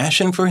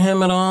compassion for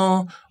him at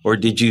all? Or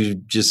did you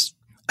just,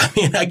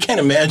 I can't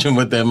imagine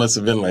what that must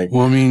have been like.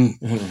 Well,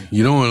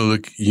 you don't want to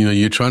look,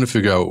 you're trying to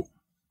figure out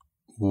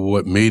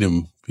what made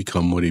him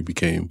become what he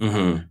became,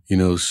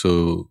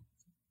 so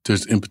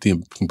there's empathy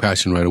and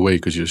compassion right away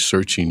because you're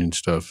searching and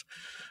stuff.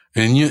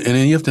 And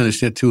then you have to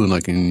understand too,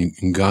 in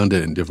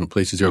Uganda and different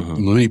places, there are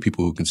many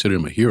people who consider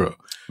him a hero.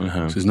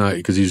 So it's not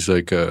because he's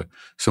like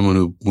someone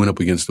who went up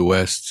against the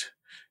West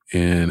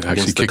and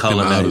actually kicked them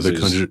out of the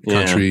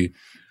country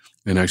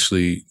and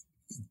actually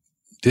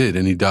did.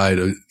 And he died,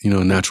 a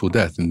natural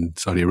death in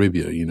Saudi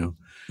Arabia,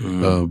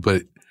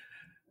 But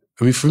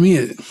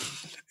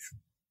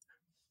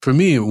for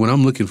me, when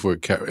I'm looking for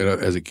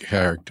as a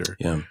character,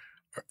 or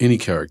any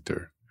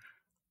character,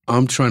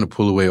 I'm trying to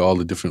pull away all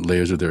the different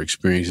layers of their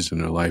experiences in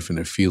their life and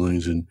their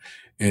feelings, and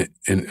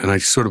I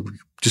sort of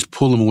just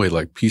pull them away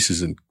like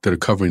pieces that are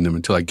covering them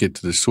until I get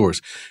to the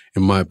source.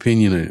 In my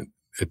opinion,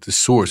 at the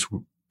source,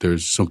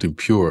 there's something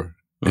pure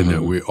and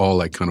that we're all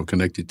like kind of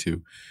connected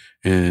to.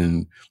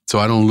 And so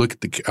I don't look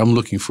at I'm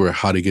looking for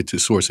how to get to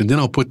the source, and then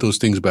I'll put those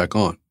things back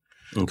on,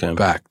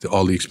 back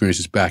all the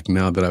experiences back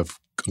now that I've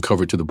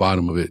uncovered to the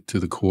bottom of it, to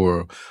the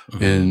core.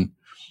 And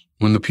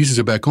when the pieces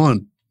are back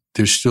on,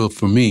 there's still,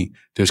 for me,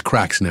 there's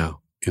cracks now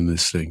in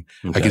this thing.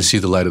 I can see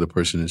the light of the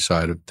person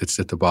inside that's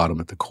at the bottom,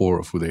 at the core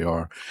of who they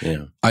are.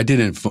 Yeah.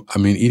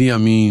 Idi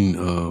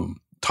Amin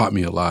taught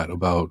me a lot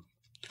about,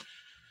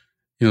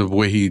 the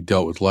way he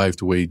dealt with life,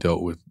 the way he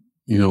dealt with,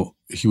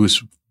 he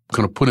was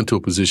kind of put into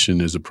a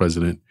position as a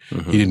president.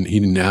 He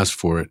didn't ask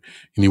for it,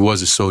 and he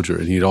was a soldier,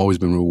 and he'd always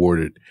been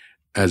rewarded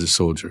as a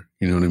soldier.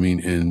 You know what I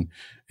mean?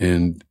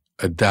 And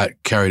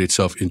that carried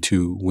itself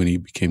into when he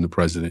became the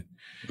president.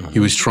 He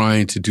was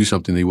trying to do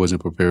something that he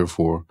wasn't prepared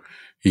for.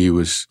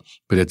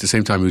 But at the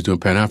same time, he was doing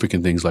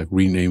Pan-African things like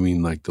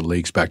renaming like the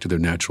lakes back to their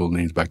natural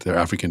names, back to their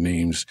African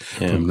names,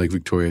 from Lake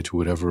Victoria to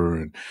whatever,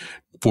 and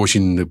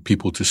forcing the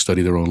people to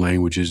study their own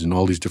languages and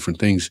all these different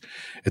things.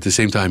 At the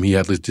same time, he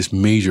had this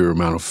major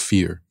amount of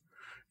fear,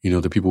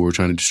 the people were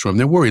trying to destroy him.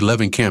 There were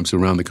 11 camps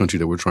around the country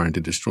that were trying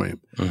to destroy him,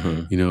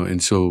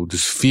 and so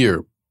this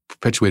fear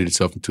perpetuated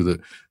itself into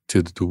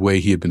the way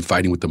he had been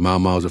fighting with the Mau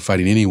Maus or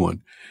fighting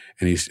anyone.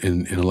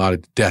 And a lot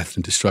of death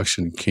and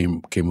destruction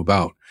came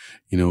about,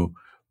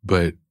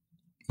 but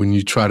when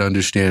you try to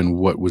understand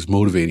what was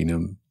motivating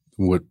him,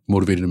 what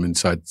motivated him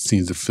inside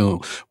scenes of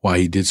film, why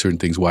he did certain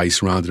things, why he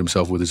surrounded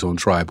himself with his own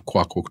tribe,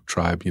 Kwaku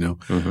tribe,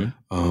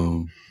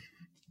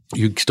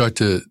 you start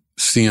to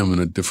see him in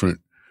a different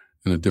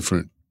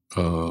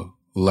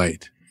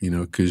light,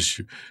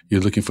 because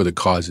you're looking for the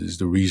causes,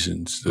 the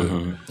reasons.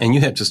 And you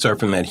have to start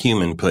from that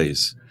human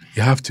place.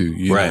 You have to.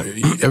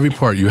 Every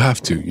part you have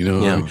to,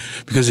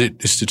 because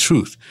it's the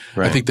truth.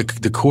 Right. I think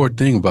the core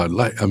thing about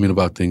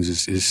about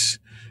things is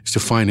to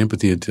find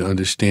empathy and to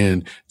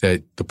understand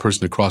that the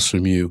person across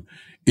from you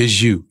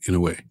is you in a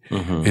way.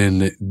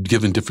 And that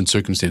given different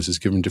circumstances,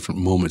 given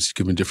different moments,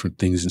 given different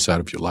things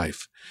inside of your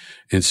life.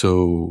 And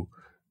so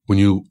when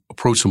you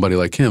approach somebody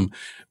like him,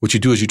 what you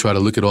do is you try to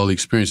look at all the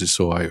experiences.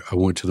 So I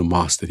went to the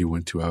mosque that he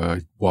went to. I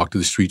walked to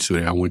the streets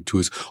today. I went to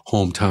his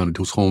hometown,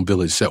 to his home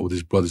village, sat with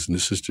his brothers and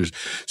his sisters,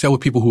 sat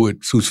with people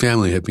whose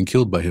family had been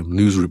killed by him,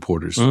 news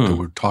reporters that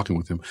were talking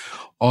with him.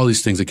 All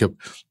these things that kept,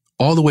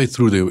 all the way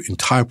through the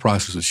entire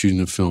process of shooting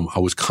the film, I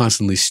was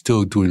constantly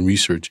still doing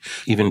research.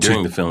 Even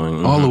during the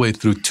filming. All the way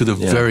through to the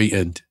very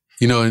end.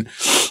 And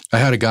I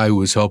had a guy who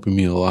was helping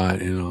me a lot,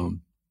 and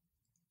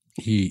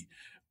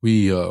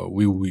we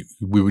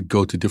would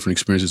go to different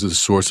experiences, to the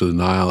source of the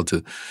Nile,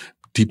 to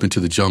deep into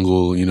the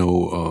jungle,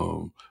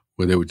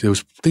 where there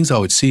was things I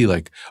would see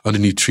like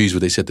underneath trees where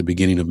they said the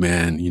beginning of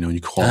man, and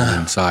you crawl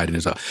inside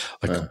and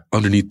there's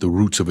underneath the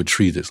roots of a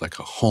tree, there's like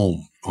a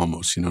home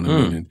almost, you know what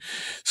I mean? And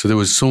so there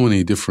was so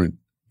many different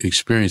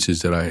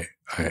experiences that I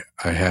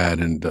had,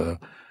 and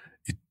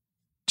it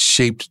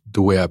shaped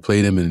the way I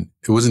played him. And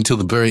it wasn't until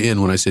the very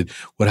end when I said,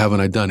 "What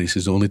haven't I done?" He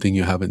says, "The only thing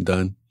you haven't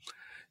done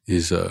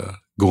is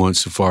go on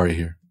safari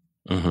here."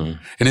 And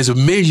there's a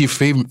major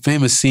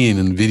famous scene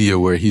in the video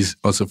where he's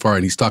on safari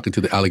and he's talking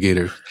to the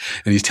alligator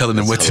and he's telling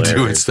them what to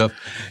do and stuff.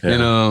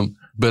 Yeah.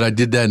 But I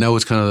did that, and that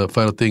was kind of the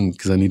final thing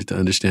because I needed to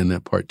understand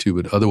that part too.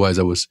 But otherwise,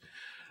 I was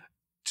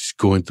just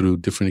going through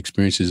different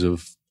experiences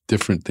of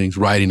different things,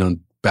 riding on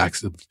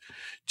backs of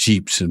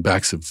Jeeps and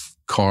backs of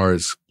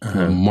cars,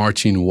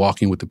 marching and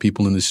walking with the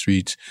people in the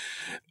streets,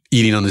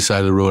 eating on the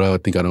side of the road. I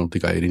don't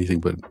think I ate anything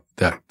but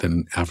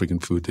than African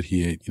food that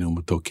he ate,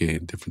 matoke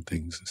and different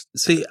things.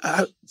 See,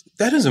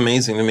 that is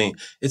amazing to me.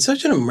 It's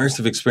such an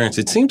immersive experience.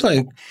 It seems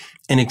like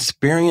an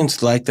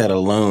experience like that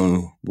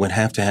alone would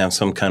have to have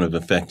some kind of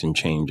effect and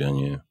change on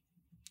you.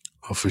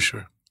 Oh, for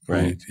sure. Right.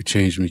 I mean, it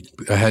changed me.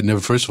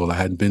 First of all, I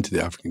hadn't been to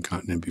the African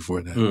continent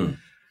before that.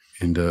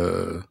 And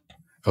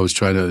I was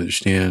trying to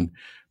understand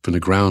from the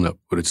ground up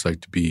what it's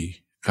like to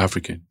be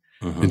African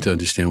and to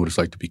understand what it's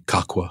like to be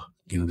Kakwa.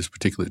 this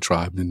particular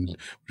tribe and what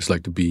it's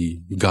like to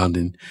be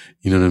Ugandan,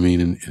 you know what I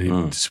mean?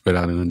 And to spread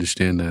out and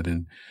understand that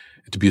and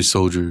to be a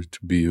soldier, to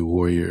be a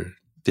warrior.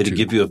 Did it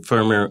give you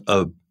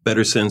a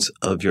better sense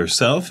of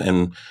yourself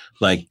and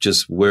like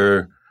just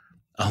where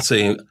I'll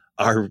say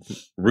our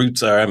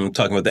roots are? I'm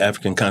talking about the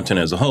African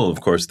continent as a whole,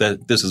 of course,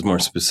 that this is more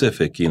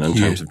specific, in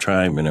terms of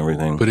tribe and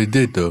everything. But it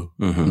did though.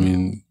 I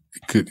mean,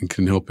 it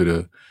couldn't help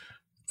it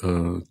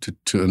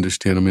to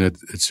understand. I mean, at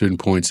certain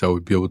points, I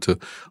would be able to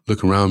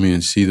look around me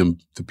and see the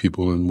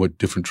people and what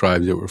different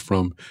tribes they were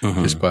from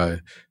just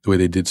by the way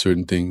they did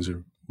certain things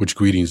or which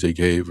greetings they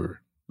gave. Or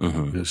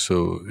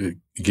so it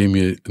gave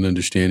me an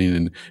understanding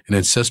and an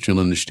ancestral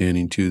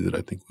understanding too that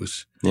I think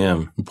was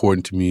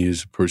important to me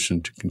as a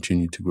person to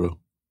continue to grow.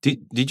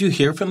 Did you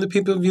hear from the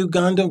people of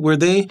Uganda? Were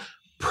they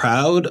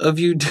proud of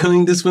you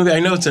doing this movie? I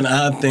know it's an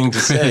odd thing to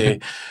say,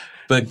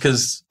 but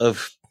because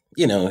of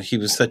he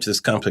was such this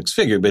complex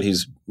figure, but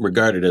he's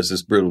regarded as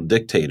this brutal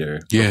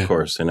dictator, of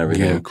course, and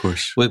everything. Yeah, of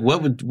course. What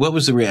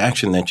was the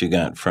reaction that you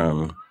got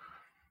from?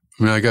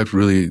 I mean, I got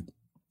really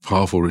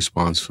powerful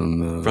response from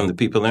the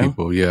people there.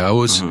 Yeah, I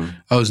was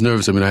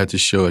nervous. I mean, I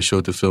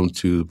showed the film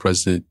to the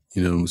president,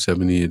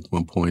 Museveni at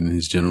one point and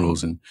his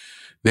generals, and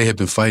they had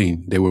been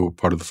fighting. They were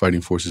part of the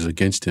fighting forces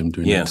against him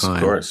during that time. Yes,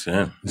 of course.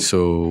 Yeah.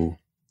 So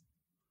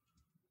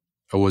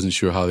I wasn't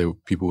sure how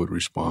people would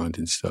respond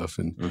and stuff.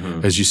 And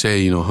as you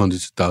say,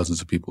 hundreds of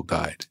thousands of people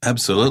died.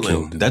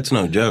 Absolutely. That's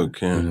no joke.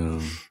 Yeah.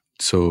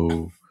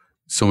 So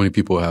many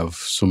people have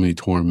so many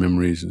torn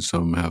memories and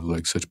some have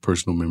like such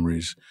personal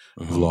memories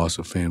of loss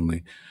of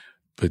family.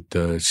 But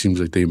it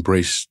seems like they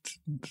embraced,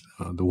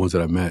 the ones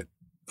that I met,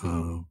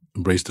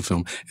 embraced the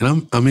film.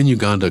 And I'm in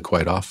Uganda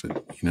quite often,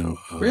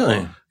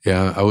 Really?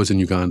 Yeah. I was in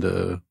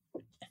Uganda,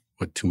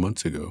 2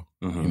 months ago,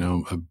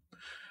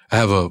 I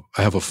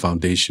have a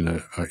foundation,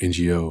 our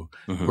NGO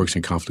works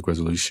in conflict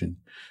resolution.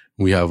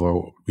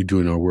 We're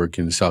doing our work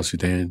in South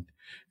Sudan,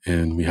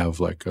 and we have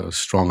like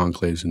strong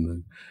enclaves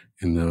in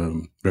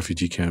the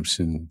refugee camps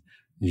in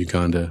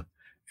Uganda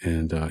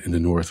and in the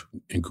north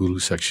in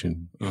Gulu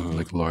section,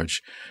 like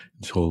large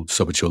whole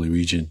Sabacholi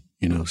region.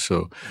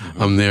 So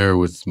I'm there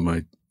with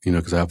my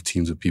because I have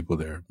teams of people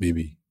there,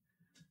 maybe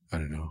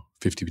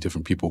 50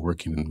 different people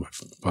working in my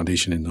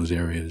foundation in those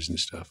areas and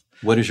stuff.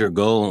 What is your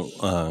goal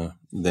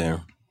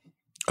there?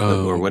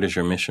 Or what is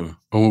your mission?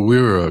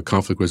 We're a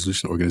conflict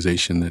resolution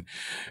organization that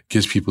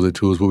gives people the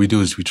tools. What we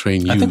do is we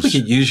train youths. I think we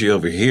could use you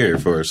over here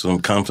for some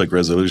conflict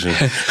resolution.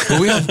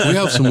 Well, we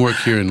have some work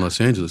here in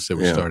Los Angeles that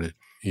we started.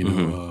 I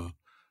don't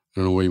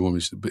know where you want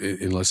me to, but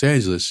in Los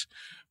Angeles,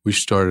 we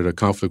started a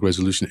conflict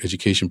resolution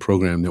education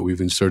program that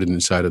we've inserted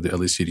inside of the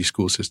LA City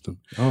school system.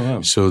 Oh,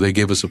 wow. So they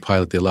gave us a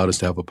pilot. They allowed us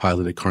to have a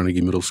pilot at Carnegie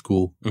Middle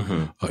School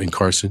in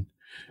Carson.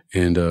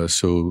 And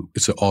so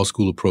it's an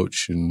all-school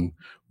approach. And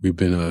we've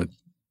been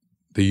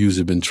the youths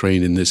have been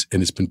trained in this,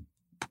 and it's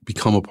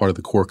become a part of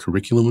the core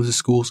curriculum of the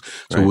schools.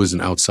 So it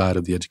wasn't outside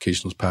of the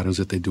educational patterns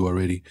that they do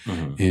already.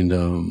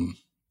 And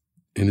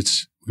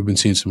we've been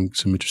seeing some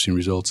interesting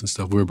results and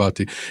stuff. We're about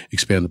to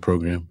expand the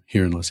program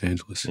here in Los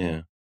Angeles.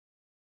 Yeah.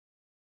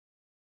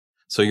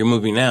 So you're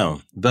moving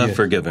now,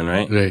 Forgiven,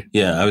 right? Right.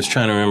 Yeah, I was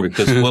trying to remember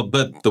because,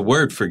 but the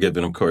word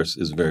forgiven, of course,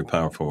 is a very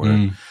powerful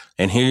word.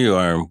 And here you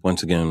are,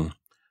 once again,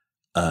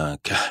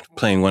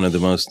 playing one of the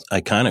most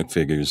iconic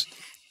figures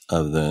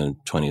of the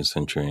 20th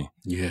century.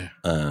 Yeah.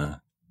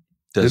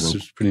 This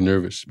was pretty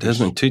nervous.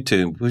 Desmond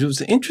Tutu, which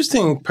was an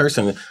interesting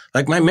person.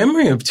 Like my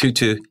memory of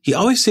Tutu, he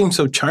always seemed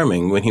so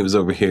charming when he was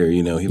over here.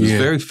 He was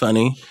very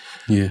funny.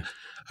 Yeah.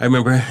 I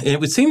remember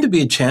it would seem to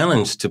be a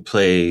challenge to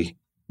play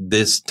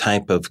this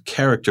type of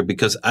character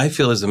because I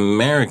feel as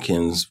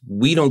Americans,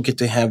 we don't get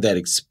to have that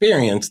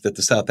experience that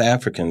the South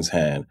Africans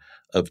had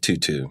of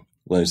Tutu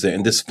when he was there.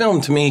 And this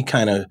film to me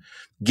kind of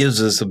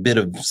gives us a bit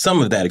of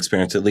some of that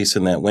experience, at least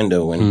in that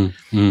window when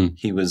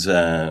he was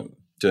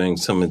doing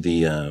some of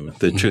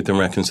the Truth and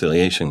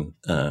Reconciliation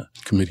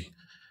Committee.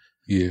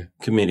 Yeah.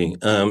 Committee.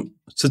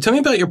 So tell me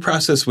about your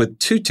process with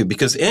Tutu,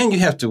 because you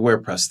have to wear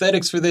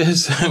prosthetics for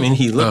this. I mean,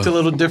 he looked a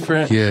little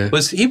different. Yeah.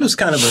 Was he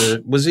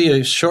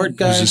a short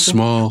guy? He was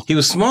small. He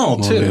was small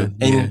too. Man.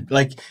 And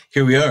like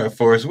here we are,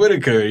 Forrest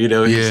Whitaker.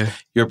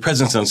 Your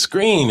presence on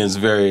screen is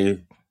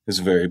very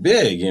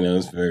big.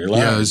 It's very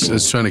large. Yeah, I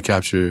was trying to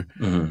capture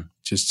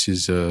just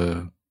his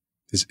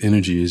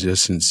energy, his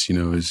essence.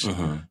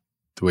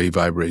 The way he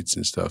vibrates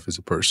and stuff as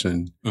a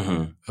person.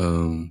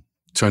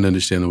 Trying to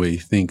understand the way he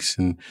thinks.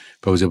 And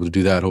if I was able to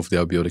do that, hopefully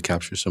I'll be able to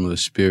capture some of the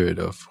spirit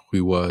of who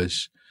he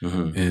was.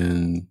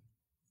 And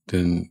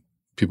then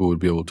people would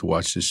be able to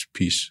watch this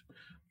piece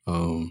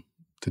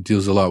that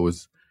deals a lot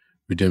with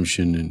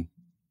redemption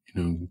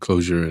and,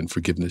 closure and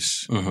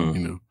forgiveness.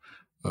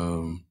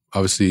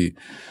 Obviously,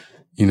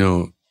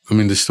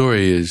 the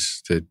story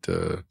is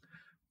that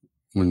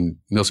when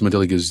Nelson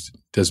Mandela gives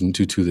Desmond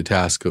Tutu the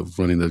task of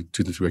running the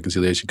Truth and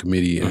Reconciliation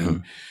Committee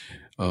and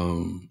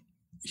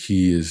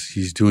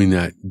he's doing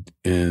that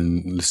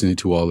and listening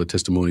to all the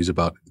testimonies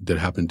about that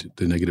happened,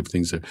 the negative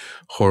things, the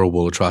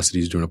horrible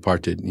atrocities during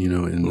apartheid,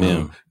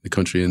 in the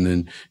country. And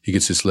then he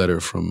gets this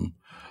letter from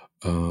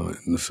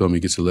in the film, he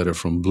gets a letter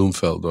from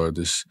Bloemveld, or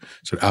this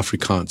sort of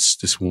Afrikaans,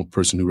 this one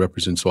person who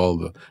represents all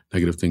the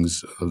negative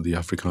things of the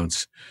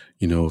Afrikaans,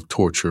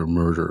 torture,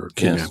 murder,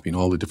 kidnapping,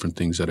 all the different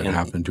things that had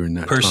happened during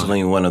that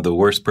personally, time. one of the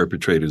worst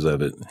perpetrators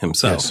of it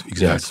himself. Yes,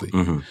 exactly.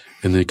 Yes. Mm-hmm.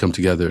 And they come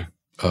together.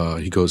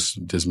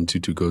 Desmond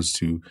Tutu goes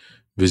to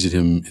visit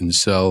him in the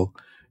cell,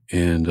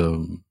 and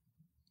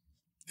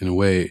in a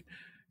way,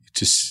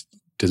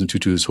 Desmond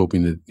Tutu is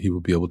hoping that he will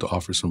be able to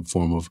offer some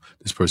form of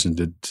this person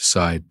to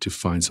decide to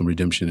find some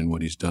redemption in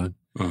what he's done.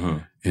 Mm-hmm.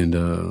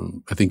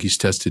 And I think he's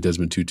tested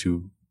Desmond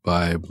Tutu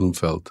by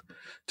Bloemveld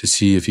to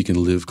see if he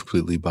can live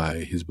completely by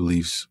his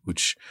beliefs,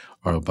 which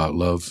are about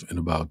love and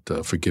about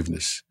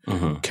forgiveness.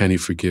 Mm-hmm. Can he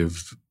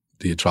forgive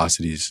the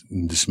atrocities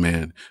in this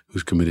man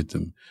who's committed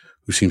them,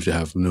 who seems to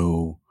have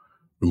no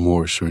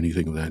remorse or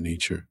anything of that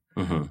nature?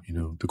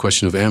 Mm-hmm. The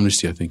question of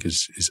amnesty, I think,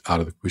 is out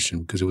of the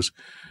question, because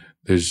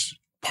there's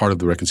part of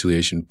the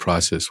reconciliation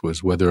process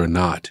was whether or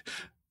not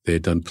they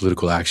had done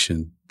political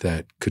action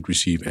that could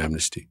receive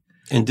amnesty.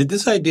 And did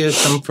this idea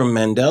come from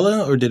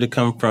Mandela, or did it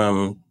come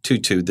from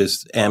Tutu,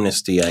 this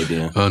amnesty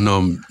idea?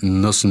 No,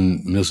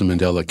 Nelson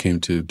Mandela came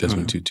to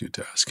Desmond Tutu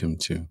to ask him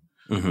to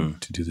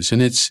do this.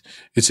 And it's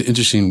an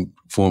interesting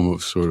form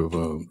of sort of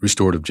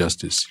restorative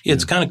justice. Yeah,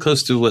 it's kind of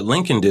close to what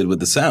Lincoln did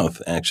with the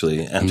South,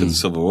 actually, after the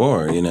Civil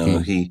War.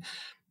 He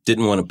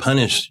didn't want to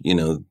punish,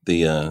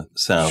 the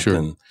South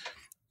and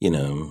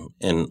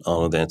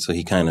all of that. So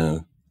he kind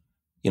of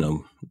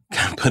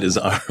put his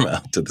arm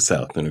out to the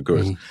South. And of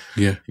course,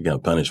 he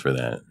got punished for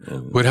that.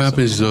 And what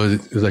happens though,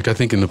 is like, I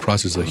think in the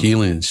process of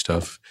healing and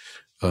stuff,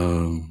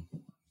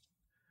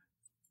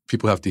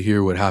 people have to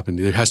hear what happened.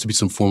 There has to be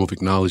some form of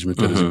acknowledgement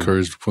that has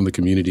occurred from the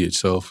community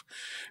itself.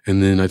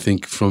 And then I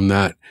think from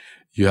that,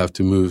 you have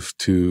to move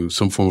to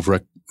some form of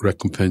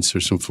recompense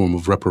or some form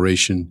of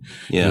reparation.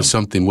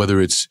 Something, whether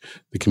it's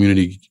the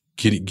community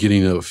getting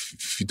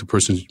the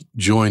person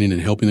joining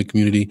and helping the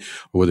community,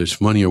 or whether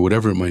it's money or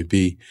whatever it might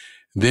be,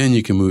 then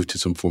you can move to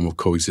some form of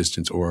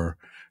coexistence or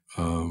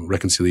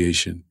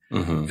reconciliation.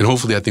 And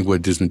hopefully, I think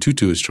what Desmond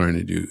Tutu is trying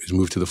to do is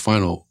move to the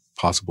final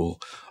possible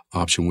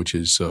option, which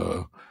is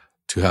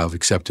to have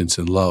acceptance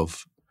and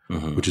love,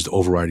 which is the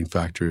overriding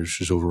factor. It's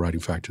just overriding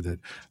factor that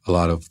a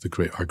lot of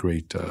our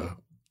great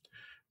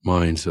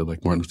minds,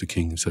 like Martin Luther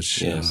King and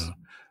such,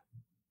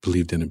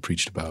 believed in and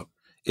preached about.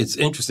 It's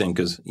interesting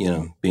because,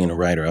 being a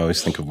writer, I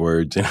always think of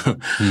words,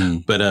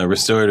 but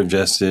restorative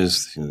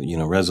justice,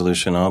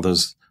 resolution, all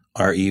those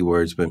RE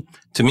words. But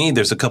to me,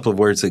 there's a couple of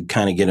words that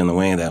kind of get in the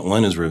way of that.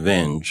 One is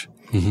revenge.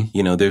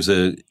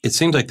 It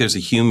seems like there's a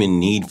human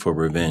need for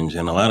revenge.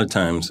 And a lot of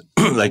times,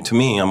 like to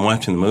me, I'm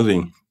watching the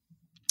movie,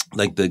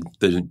 like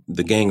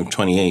the Gang of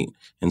 28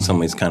 in some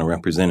ways kind of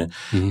represented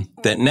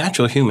that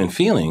natural human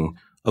feeling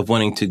of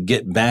wanting to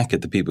get back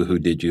at the people who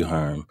did you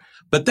harm.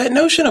 But that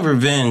notion of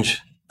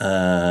revenge,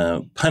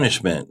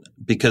 punishment,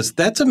 because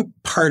that's a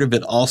part of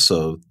it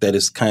also that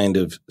is kind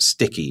of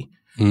sticky.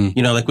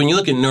 Like when you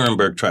look at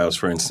Nuremberg trials,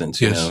 for instance,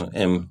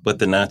 and what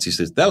the Nazis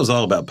did, that was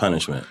all about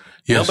punishment.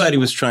 Nobody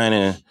was trying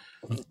to.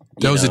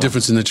 That was the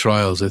difference in the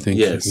trials, I think.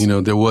 Yes.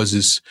 There was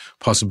this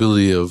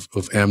possibility of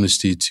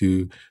amnesty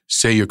to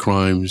say your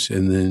crimes,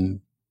 and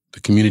then the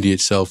community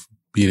itself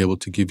being able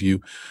to give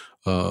you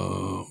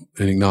an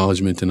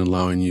acknowledgement and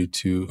allowing you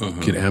to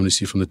get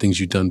amnesty from the things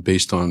you've done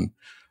based on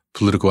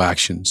political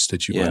actions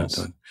that you might have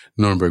done.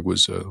 Nuremberg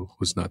was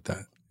not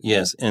that.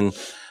 Yes,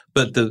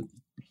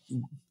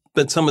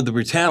 but some of the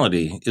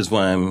brutality is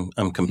why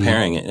I'm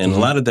comparing it, and a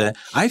lot of that,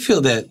 I feel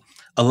that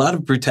a lot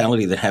of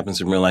brutality that happens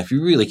in real life,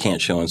 you really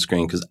can't show on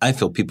screen, because I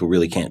feel people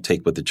really can't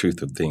take what the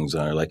truth of things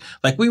are. Like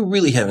we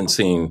really haven't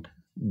seen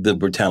the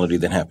brutality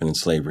that happened in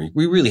slavery.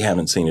 We really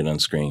haven't seen it on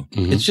screen.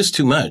 It's just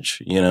too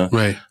much,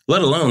 Right.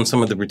 Let alone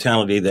some of the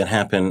brutality that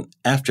happened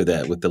after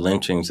that with the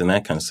lynchings and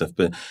that kind of stuff.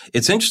 But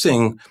it's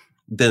interesting.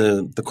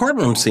 The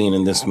courtroom scene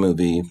in this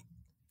movie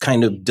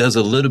kind of does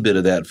a little bit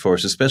of that for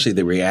us, especially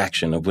the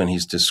reaction of when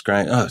he's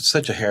described. Oh, it's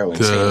such a harrowing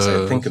scene as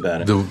I think about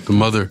it. The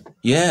mother.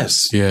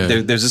 Yes. Yeah.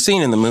 There's a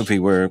scene in the movie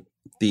where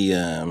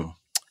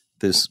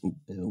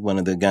one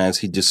of the guys,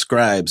 he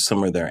describes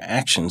some of their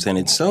actions, and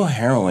it's so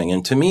harrowing.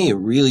 And to me, it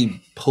really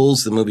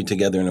pulls the movie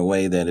together in a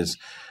way that is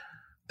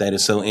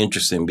so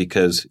interesting,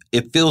 because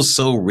it feels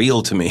so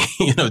real to me.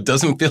 It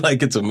doesn't feel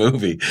like it's a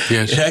movie.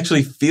 Yes. It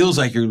actually feels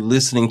like you're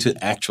listening to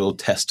actual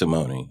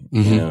testimony.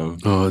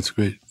 Oh, that's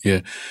great.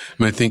 Yeah.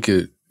 I think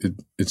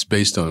it's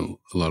based on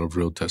a lot of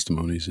real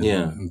testimonies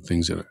and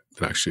things that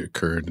actually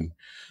occurred. And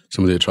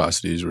some of the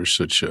atrocities were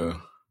such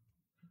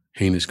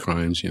heinous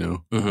crimes,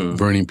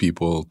 burning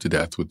people to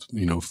death with,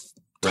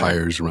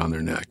 tires around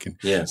their neck and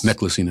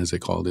necklacing, as they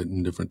called it,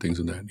 and different things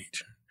of that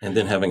nature. And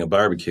then having a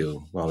barbecue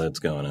while that's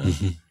going on.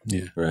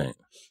 Yeah. Right.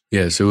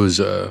 Yeah. So it was,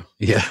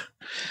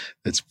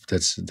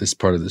 that's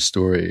part of the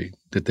story,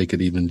 that they could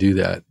even do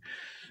that.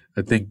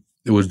 I think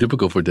it was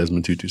difficult for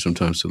Desmond Tutu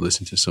sometimes to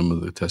listen to some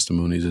of the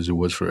testimonies, as it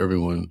was for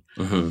everyone.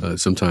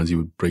 Sometimes he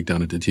would break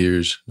down into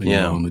tears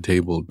on the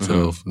table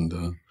itself. And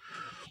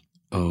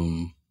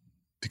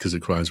because the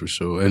crimes were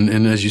so,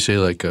 and as you say,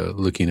 like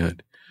looking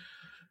at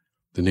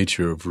the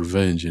nature of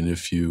revenge, and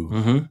if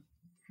you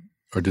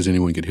or does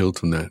anyone get healed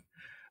from that?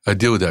 I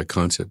deal with that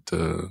concept,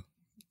 in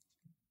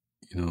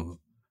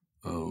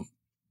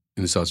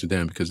the South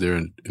Sudan because they're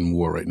in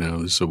war right now.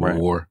 There's civil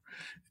war.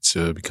 It's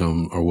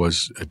become, or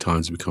was at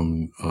times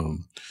become,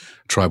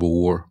 tribal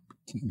war,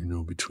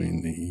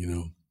 between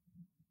the,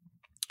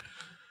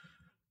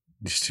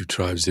 these two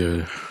tribes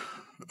there,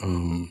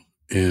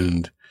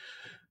 and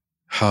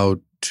how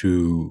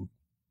to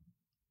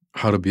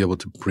be able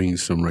to bring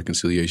some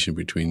reconciliation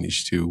between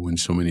these two when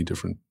so many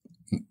different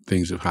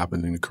things have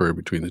happened and occurred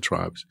between the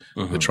tribes,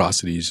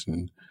 atrocities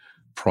and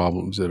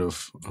problems that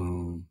have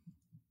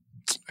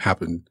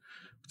happened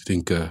with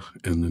Dinka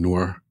and the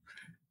Noor,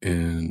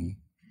 and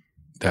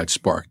that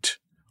sparked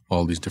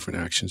all these different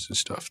actions and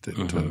stuff that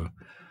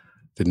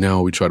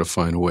now we try to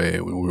find a way,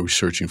 when we're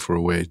searching for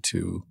a way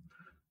to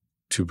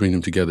bring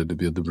them together to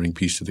be able to bring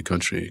peace to the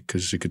country,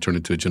 because it could turn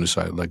into a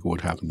genocide like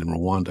what happened in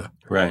Rwanda.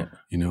 Right.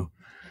 And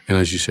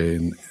as you say,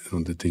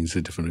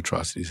 the different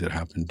atrocities that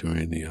happened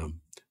during the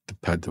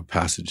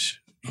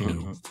passage,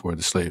 for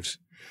the slaves.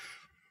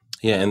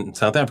 Yeah, and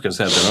South Africa's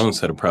had their own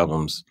set of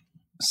problems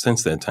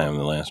since that time in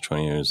the last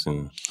 20 years.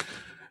 And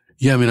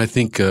yeah, I mean, I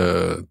think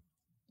the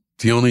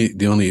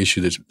only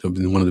issue that's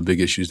one of the big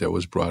issues that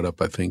was brought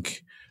up, I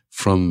think,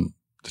 from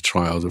the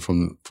trials or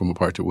from a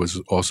part that was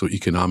also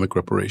economic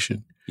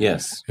reparation.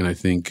 Yes. And I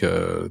think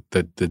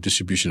that the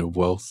distribution of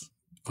wealth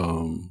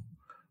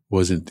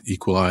wasn't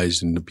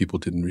equalized, and the people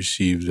didn't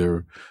receive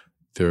their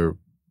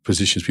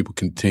positions. People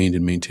contained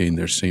and maintained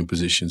their same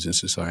positions in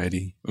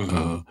society.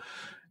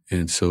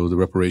 And so the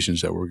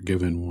reparations that were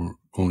given were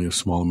only a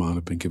small amount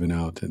have been given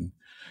out. And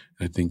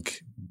I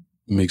think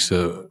makes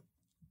a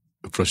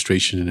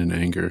frustration and an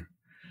anger.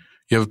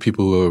 You have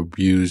people who are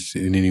abused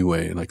in any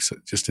way, like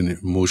just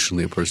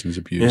emotionally a person is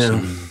abused. Yeah.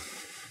 I mean,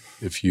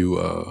 if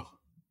you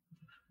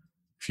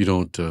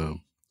don't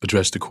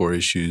address the core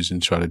issues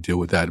and try to deal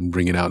with that and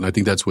bring it out, and I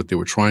think that's what they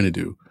were trying to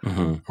do,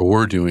 or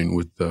were doing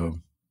with the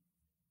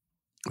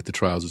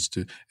trials, is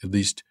to at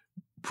least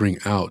bring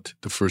out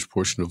the first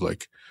portion of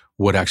like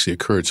what actually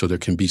occurred, so there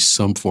can be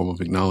some form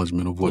of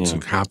acknowledgement of what's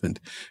happened,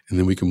 and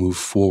then we can move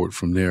forward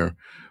from there.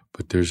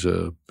 But there's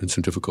been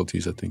some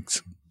difficulties, I think.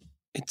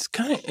 It's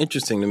kind of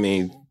interesting to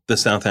me, the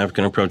South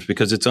African approach,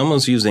 because it's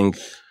almost using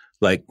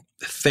like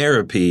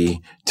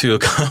therapy to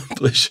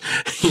accomplish,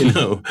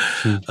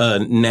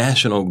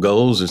 national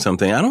goals or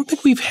something. I don't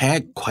think we've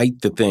had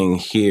quite the thing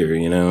here,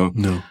 No.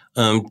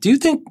 Do you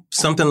think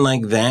something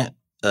like that,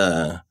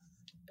 well,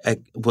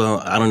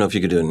 I don't know if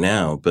you could do it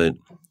now, but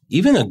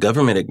even a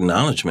government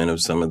acknowledgement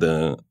of some of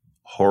the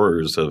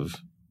horrors of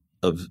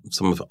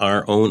some of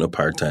our own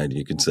apartheid,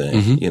 you could say,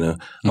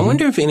 I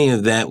wonder if any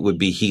of that would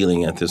be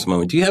healing at this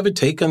moment. Do you have a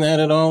take on that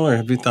at all? Or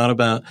have you thought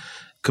about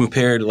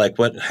compared like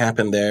what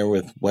happened there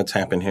with what's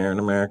happened here in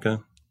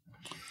America?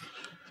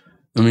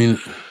 I mean,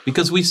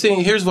 because we see,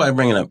 here's why I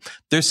bring it up.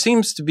 There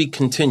seems to be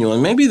continual,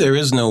 and maybe there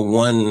is no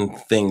one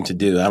thing to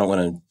do. I don't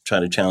want to try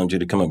to challenge you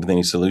to come up with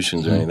any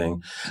solutions or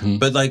anything,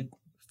 but like,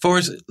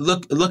 Forrest,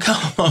 look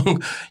how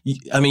long.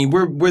 I mean,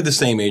 we're the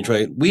same age,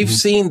 right? We've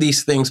seen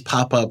these things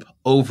pop up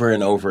over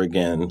and over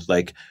again,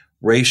 like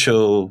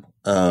racial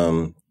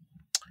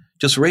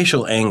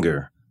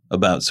anger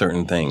about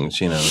certain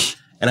things,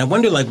 And I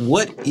wonder, like,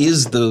 what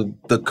is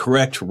the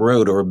correct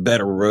road or a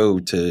better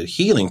road to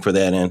healing for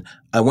that? And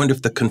I wonder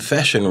if the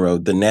confession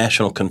road, the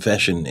national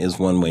confession, is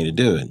one way to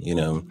do it.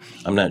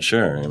 I'm not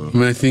sure. I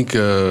mean, I think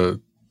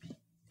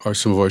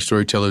some of our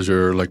storytellers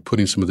are like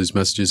putting some of these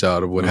messages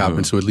out of what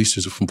happened. So at least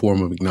there's a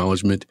form of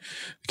acknowledgement.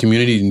 The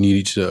community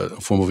needs a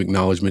form of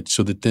acknowledgement,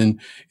 so that then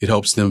it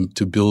helps them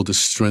to build a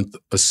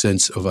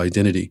sense of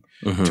identity,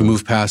 to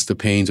move past the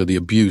pains or the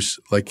abuse,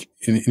 like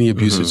in any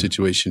abusive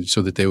situation,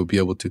 so that they will be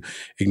able to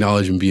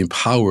acknowledge and be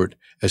empowered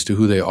as to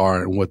who they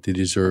are and what they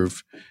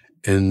deserve.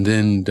 And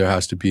then there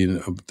has to be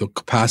the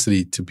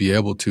capacity to be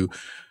able to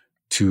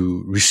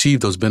receive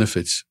those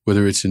benefits,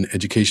 whether it's an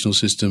educational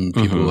system,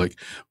 people like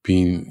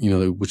being,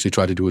 which they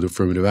try to do with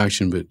affirmative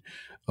action,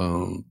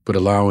 but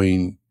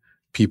allowing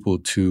people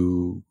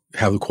to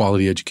have a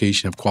quality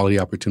education, have quality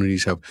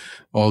opportunities, have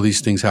all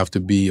these things have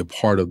to be a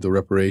part of the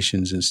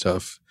reparations and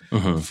stuff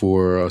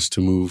for us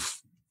to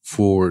move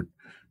forward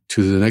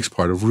to the next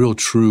part of real,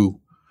 true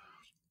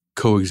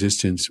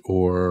coexistence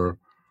or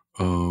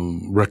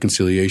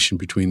reconciliation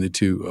between the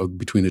two,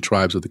 between the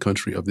tribes of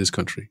this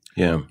country.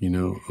 Yeah.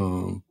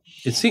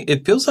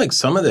 It feels like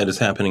some of that is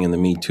happening in the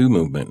Me Too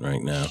movement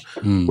right now,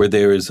 where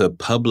there is a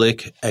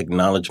public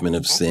acknowledgement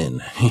of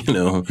sin,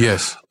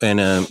 Yes. And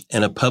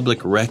a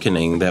public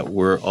reckoning that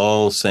we're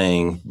all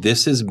saying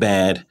this is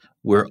bad.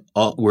 We're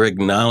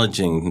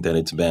acknowledging that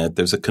it's bad.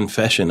 There's a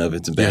confession of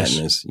its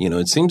badness. Yes.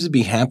 It seems to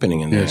be happening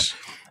in there. Yes.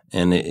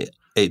 And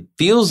it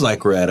feels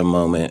like we're at a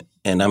moment,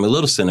 and I'm a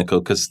little cynical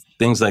because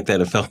things like that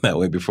have felt that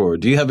way before.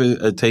 Do you have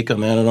a take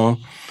on that at all?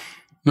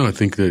 No, I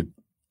think that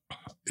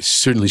it's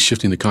certainly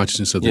shifting the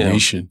consciousness of the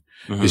nation.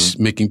 It's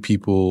making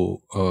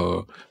people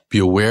be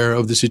aware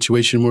of the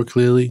situation more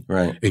clearly,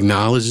 right?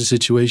 Acknowledge the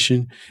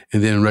situation,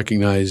 and then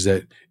recognize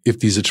that if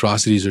these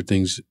atrocities or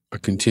things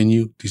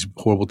continue, these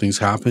horrible things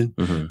happen,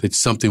 that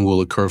something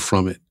will occur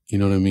from it. You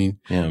know what I mean?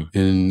 Yeah.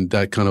 And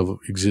that kind of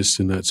exists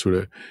in that sort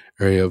of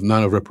area of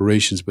not of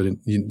reparations, but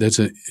that's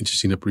an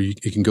interesting.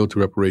 It can go to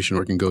reparation,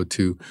 or it can go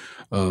to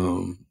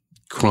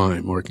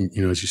crime, or it can,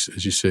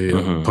 as you say,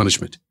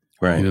 punishment.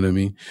 Right. You know what I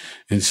mean?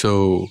 And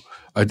so,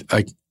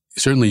 I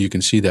certainly you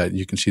can see that.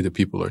 You can see that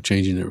people are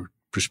changing their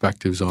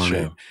perspectives on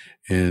it,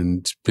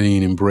 and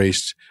being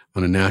embraced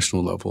on a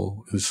national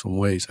level in some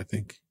ways, I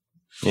think.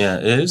 Yeah,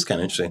 it is kind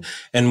of interesting.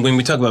 And when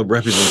we talk about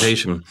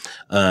representation,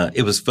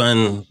 it was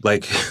fun.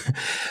 Like,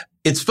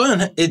 it's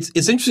fun. It's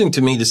interesting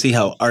to me to see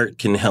how art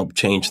can help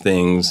change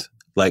things.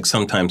 Like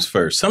sometimes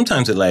first,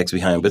 sometimes it lags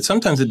behind, but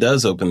sometimes it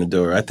does open the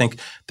door. I think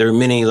there are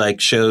many like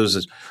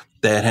shows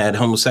that had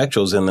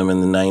homosexuals in them in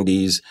the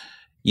 90s,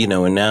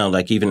 and now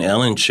like even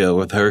Ellen's show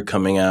with her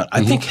coming out,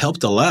 I think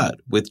helped a lot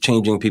with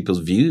changing people's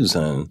views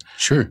on,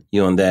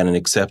 on that and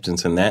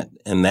acceptance and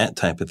that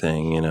type of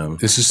thing,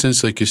 It's a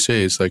sense, like you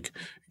say, it's like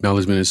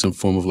acknowledgement is some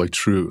form of like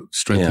true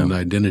strengthened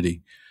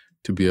identity,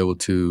 to be able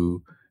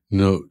to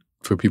know,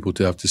 for people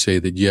to have to say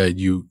that,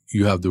 you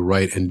have the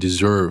right and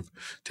deserve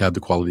to have the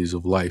qualities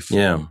of life.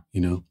 Yeah.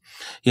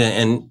 Yeah.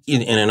 And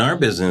in our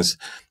business,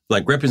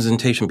 like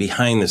representation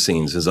behind the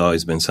scenes has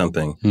always been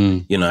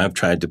something, I've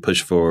tried to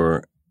push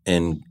for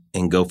and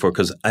go for,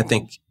 because I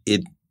think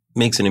it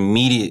makes an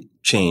immediate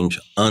change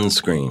on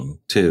screen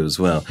too as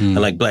well.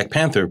 And like Black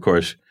Panther, of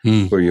course,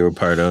 where you were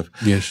part of.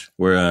 Yes.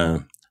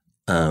 Where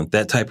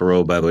that type of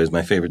role, by the way, is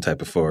my favorite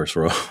type of Forrest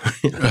role.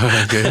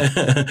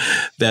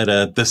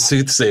 That the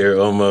soothsayer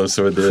almost,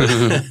 or the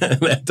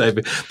that type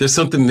of, there's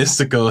something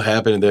mystical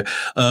happening there.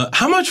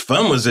 How much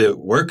fun was it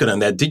working on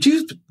that? Did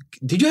you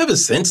have a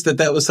sense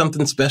that was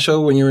something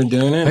special when you were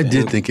doing it? I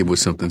did think it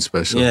was something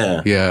special.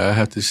 Yeah. Yeah, I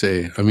have to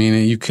say. I mean,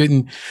 I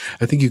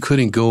think you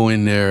couldn't go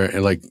in there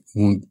and like,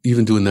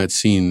 even doing that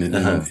scene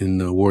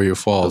in Warrior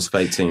Falls. Those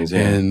fight scenes,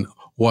 and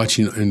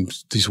watching and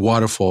these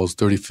waterfalls,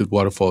 30-foot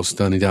waterfalls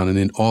standing down, and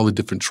then all the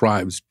different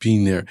tribes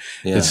being there.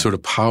 Yeah. That sort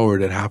of power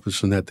that happens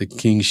from that, the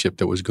kingship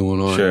that was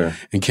going on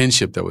and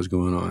kinship that was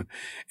going on.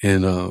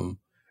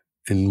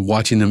 And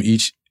watching them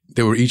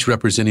they were each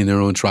representing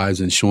their own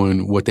tribes and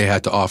showing what they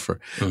had to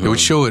offer. They would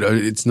show it.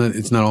 It's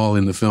not all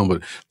in the film,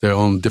 but their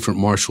own different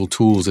martial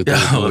tools that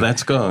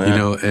that's cool.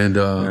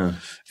 Yeah.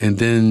 And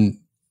then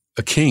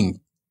a king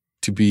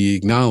to be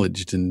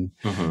acknowledged and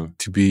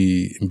to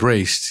be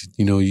embraced.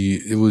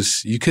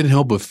 You couldn't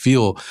help but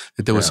feel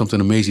that there was something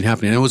amazing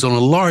happening. And it was on a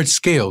large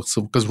scale.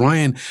 So, because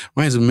Ryan's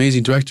an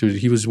amazing director.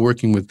 He was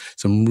working with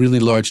some really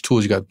large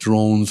tools. You got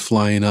drones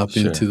flying up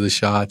into the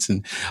shots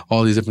and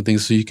all these different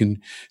things. So you can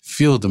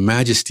feel the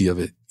majesty of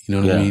it. You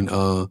know what I mean?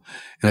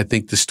 And I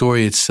think the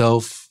story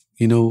itself,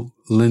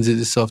 lends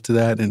itself to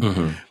that. And,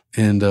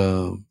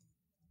 then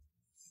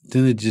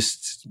it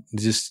just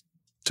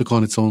took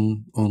on its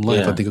own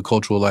life. I think a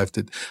cultural life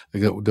that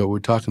we're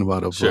talking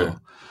about of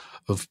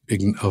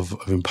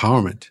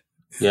empowerment.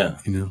 Yeah.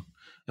 And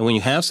when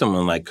you have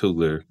someone like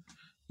Coogler,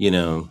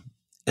 a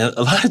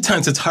lot of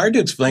times it's hard to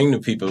explain to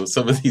people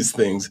some of these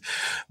things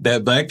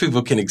that Black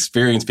people can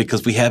experience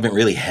because we haven't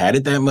really had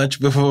it that much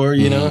before,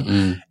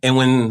 And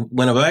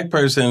when a Black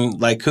person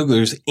like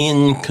Coogler's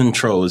in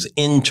control, is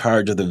in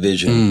charge of the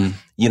vision,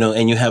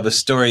 and you have a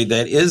story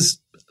that is,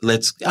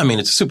 it's a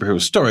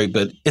superhero story,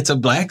 but it's a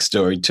Black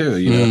story too,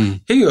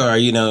 Here you are,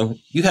 you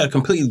had a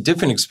completely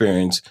different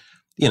experience,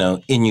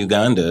 in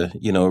Uganda,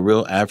 a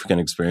real African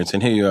experience.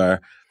 And here you are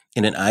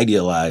in an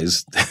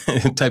idealized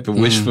type of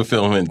wish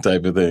fulfillment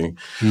type of thing,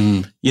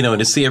 and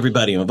to see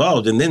everybody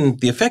involved. And then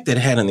the effect that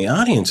it had on the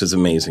audience is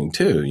amazing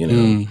too,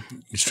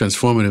 It's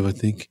transformative, I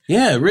think.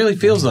 Yeah, it really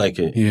feels like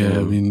it. Yeah,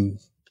 I mean,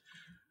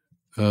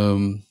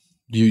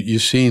 you're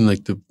seeing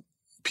like the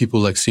people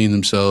like seeing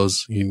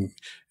themselves and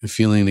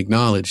feeling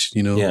acknowledged,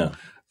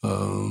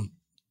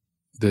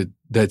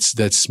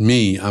 that's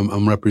me.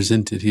 I'm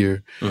represented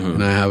here,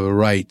 and I have a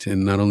right.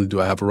 And not only do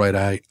I have a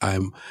right,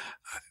 I'm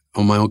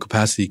on my own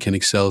capacity can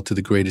excel to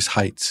the greatest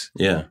heights.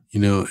 Yeah,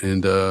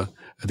 and I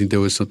think there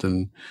was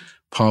something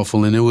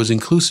powerful, and it was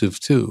inclusive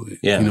too.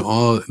 Yeah,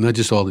 not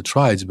just all the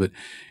tribes, but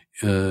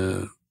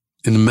in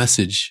the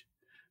message.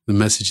 The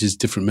messages,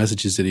 different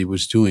messages that he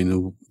was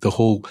doing. The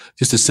whole,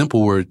 just the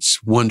simple words,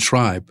 one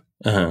tribe.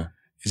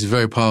 It's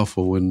very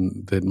powerful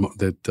when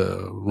that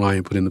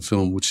Ryan put in the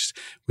film, which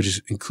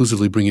is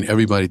inclusively bringing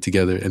everybody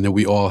together, and that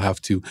we all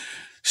have to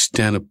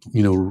stand up,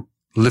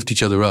 lift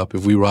each other up.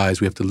 If we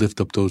rise, we have to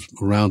lift up those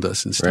around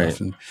us and stuff,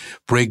 and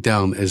break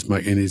down as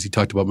he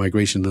talked about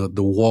migration,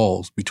 the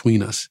walls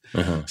between us,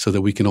 so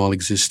that we can all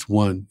exist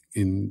one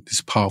in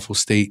this powerful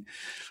state,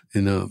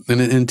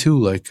 and two,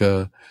 like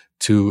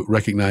to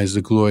recognize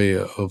the glory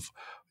of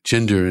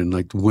gender and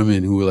like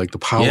women who were like the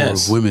power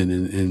of women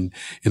and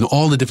in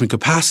all the different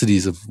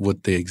capacities of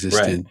what they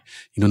exist in.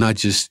 You know, not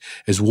just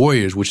as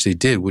warriors, which they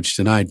did, which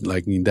tonight,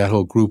 like that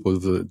whole group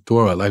of the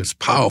Dora, like it's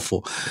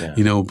powerful,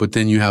 you know, but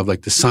then you have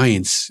like the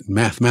science,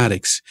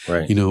 mathematics,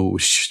 you know,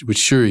 with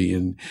Shuri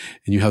and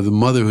you have the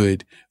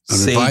motherhood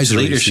and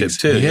advisory leadership things.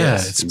 too. Yeah,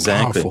 it's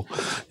powerful,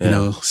 you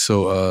know,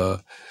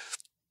 so,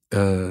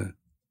 and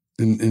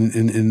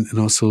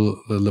also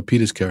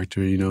Lapita's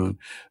character, you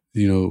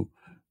know,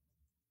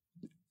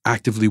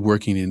 actively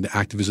working in the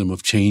activism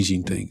of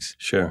changing things.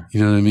 Sure. You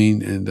know what I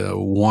mean? And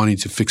wanting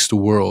to fix the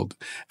world,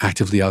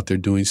 actively out there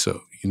doing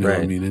so. You know what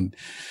I mean? And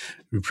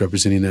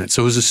representing that.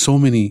 So there's just so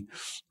many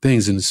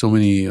things and so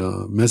many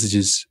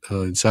messages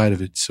inside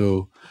of it.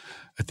 So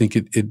I think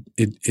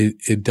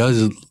it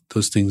does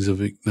those things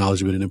of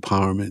acknowledgement and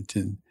empowerment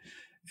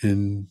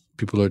and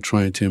people are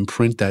trying to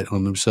imprint that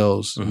on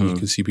themselves. And you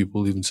can see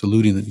people even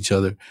saluting each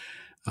other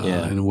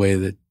in a way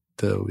that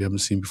we haven't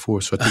seen before.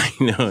 So I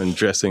know, and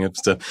dressing up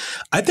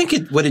stuff. I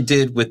think what it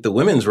did with the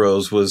women's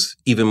roles was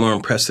even more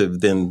impressive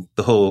than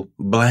the whole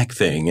black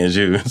thing, as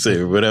you say,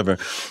 or whatever,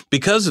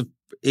 because of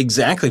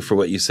exactly for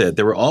what you said.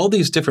 There were all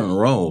these different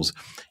roles,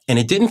 and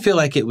it didn't feel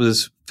like it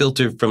was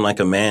filtered from like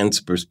a man's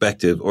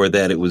perspective or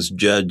that it was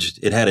judged.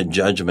 It had a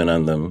judgment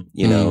on them,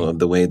 you know, of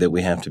the way that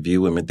we have to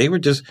view women. They were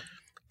just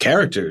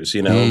characters,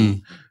 you know,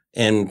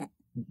 and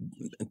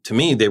to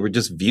me, they were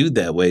just viewed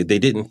that way. They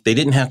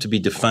didn't have to be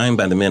defined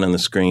by the men on the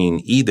screen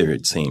either,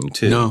 it seemed,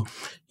 too. No.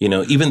 You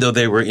know, even though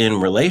they were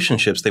in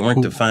relationships, they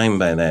weren't defined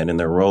by that in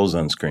their roles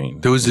on screen.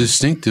 There was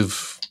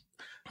distinctive,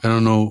 I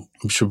don't know,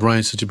 I'm sure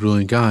Brian's such a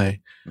brilliant guy,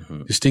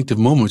 distinctive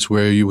moments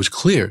where it was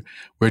clear,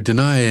 where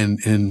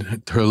Denai and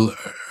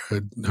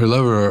her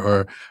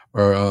lover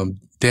are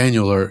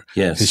Daniel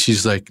and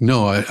she's like,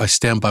 no, I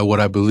stand by what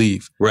I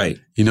believe. Right.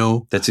 You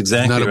know? That's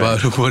exactly right. Not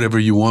about whatever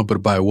you want,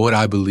 but by what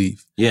I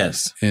believe.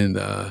 Yes. And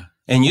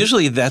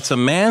usually that's a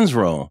man's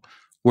role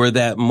where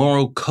that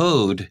moral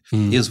code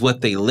is what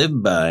they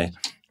live by.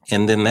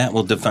 And then that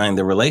will define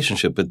the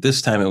relationship. But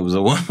this time it was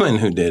a woman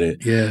who did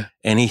it. Yeah.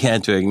 And he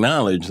had to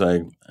acknowledge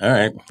like, all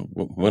right,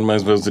 what am I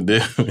supposed to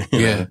do?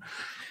 Yeah. Know?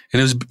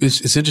 And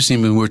it's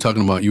interesting when we were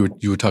talking about you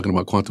were talking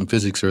about quantum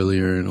physics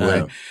earlier in a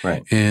way,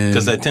 right?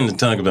 Because I tend to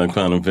talk about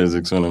quantum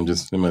physics when I'm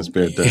just in my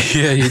spare time.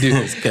 Yeah, you do.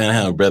 It's kind of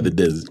how a brother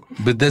does it.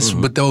 But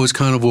but that was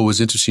kind of what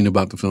was interesting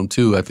about the film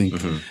too. I think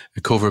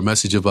the covert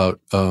message about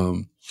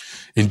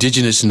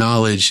indigenous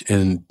knowledge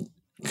and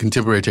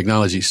contemporary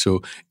technology.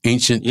 So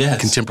ancient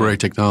contemporary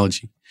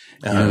technology.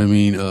 You know what I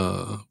mean?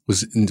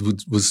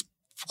 Was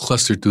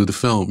clustered through the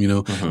film, you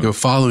know. They were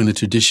following the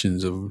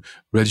traditions of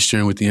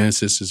registering with the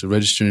ancestors, of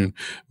registering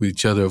with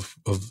each other,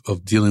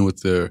 of dealing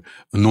with their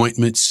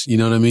anointments, you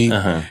know what I mean?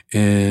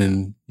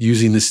 And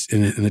using this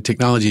and the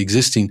technology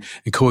existing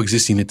and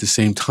coexisting at the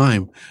same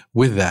time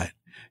with that,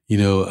 you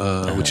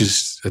know, which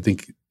is, I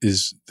think,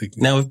 is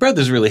now if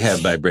brothers really have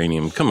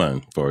vibranium, come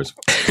on, Forrest.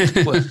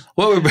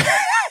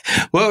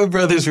 What would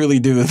brothers really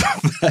do with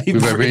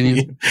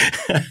vibranium?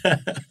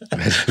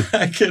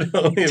 I can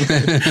only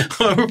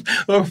imagine.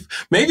 Or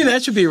maybe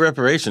that should be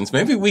reparations.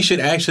 Maybe we should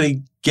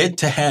actually get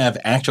to have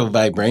actual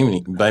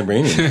vibranium.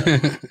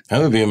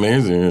 That would be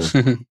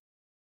amazing.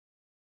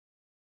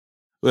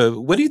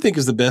 Well, what do you think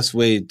is the best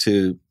way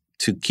to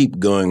keep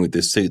going with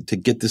this, to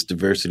get this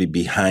diversity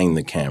behind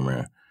the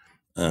camera?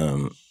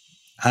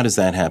 How does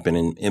that happen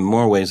in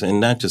more ways, and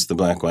not just the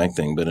black-white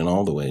thing, but in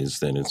all the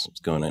ways that it's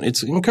going on?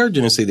 It's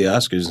encouraging to see the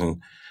Oscars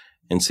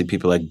and see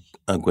people like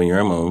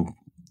Guillermo,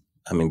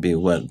 I mean, be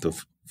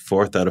the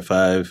 4th out of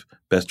 5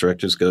 best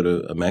directors go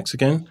to a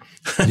Mexican?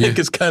 I think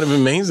it's kind of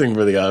amazing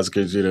for the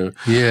Oscars, you know.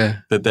 Yeah.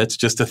 That's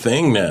just a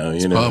thing now,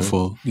 you know. It's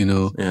powerful, you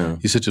know. Yeah.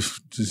 He's such a,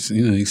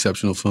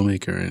 exceptional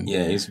filmmaker. And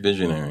yeah, he's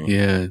visionary.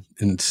 Yeah.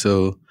 And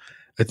so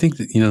I think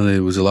that, you know,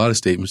 there was a lot of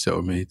statements that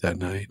were made that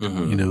night,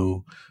 you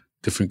know,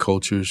 different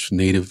cultures,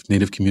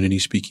 native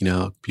communities speaking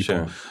out,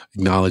 people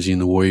acknowledging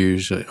the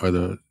warriors are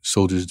the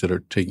soldiers that are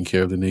taking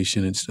care of the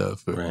nation and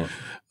stuff. Right.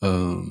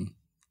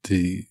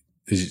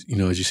 As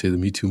you say, the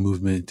Me Too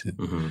movement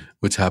and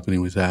what's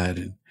happening with that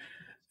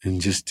and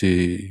just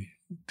the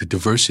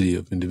diversity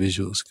of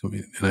individuals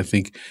coming. And I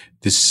think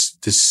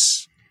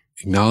this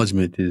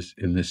acknowledgement is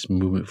in this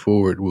movement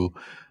forward will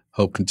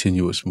help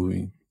continue us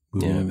moving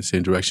in the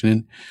same direction.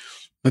 And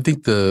I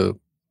think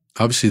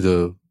obviously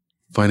the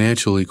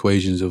financial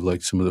equations of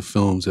like some of the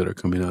films that are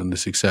coming out and the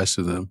success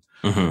of them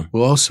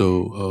will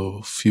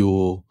also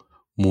fuel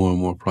more and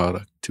more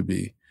product to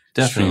be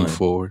streamed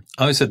forward.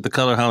 I always said the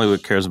color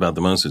Hollywood cares about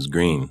the most is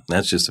green.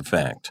 That's just a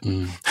fact.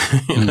 You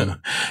know?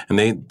 And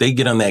they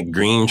get on that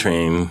green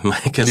train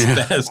like as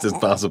fast as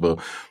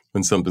possible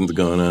when something's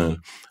going on.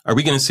 Are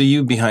we going to see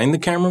you behind the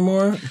camera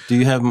more? Do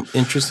you have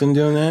interest in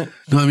doing that?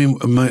 No, I mean,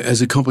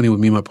 as a company with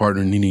me and my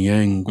partner Nina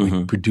Yang,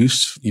 we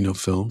produce,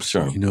 films.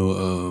 Sure.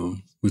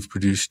 We've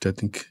produced, I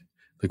think,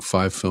 like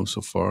 5 films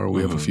so far.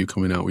 We have a few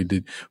coming out. We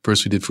did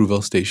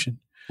Fruitvale Station.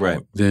 Right.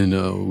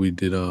 Then we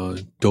did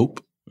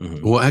Dope.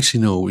 Mm-hmm. Well,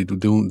 actually, no.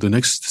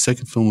 The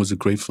second film was a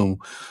great film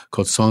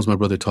called "Songs My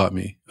Brother Taught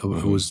Me."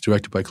 It was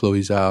directed by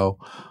Chloe Zhao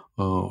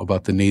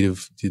about the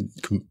Native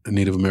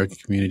American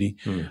community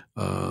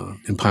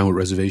in Pinewood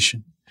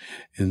Reservation,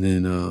 and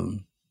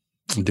then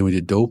we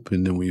did Dope,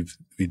 and then we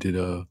did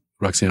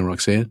Roxanne,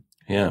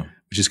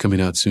 which is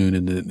coming out soon,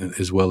 and then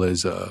as well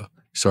as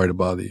Sorry to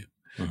Bother You.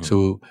 Mm-hmm.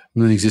 So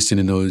I'm really existing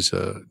in those,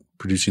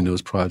 producing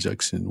those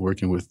projects and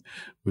working with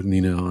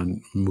Nina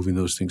on moving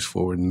those things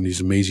forward, and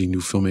these amazing new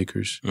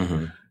filmmakers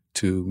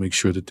to make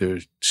sure that their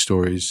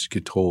stories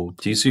get told.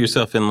 Do you see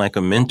yourself in like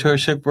a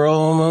mentorship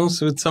role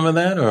almost with some of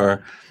that,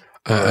 or?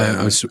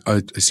 I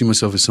see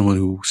myself as someone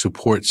who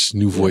supports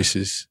new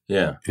voices,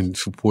 and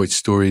supports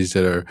stories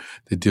that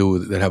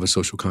have a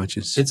social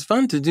conscience. It's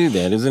fun to do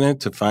that, isn't it?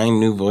 To find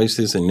new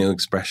voices and new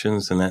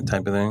expressions and that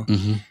type of thing.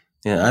 Mm-hmm.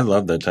 Yeah, I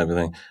love that type of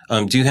thing.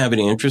 Do you have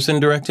any interest in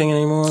directing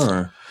anymore?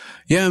 Or?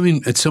 Yeah, I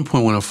mean, at some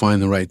point when I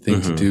find the right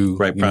thing to do,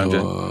 right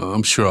project,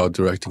 I'm sure I'll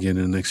direct again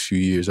in the next few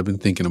years. I've been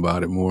thinking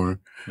about it more.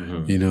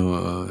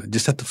 Mm-hmm.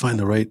 Just have to find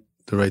the right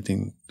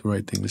thing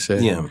to say.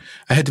 Yeah,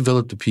 I had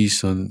developed a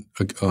piece on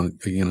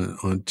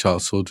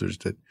child soldiers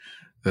that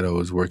I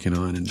was working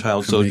on. And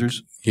child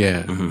soldiers?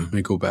 I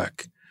may go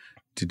back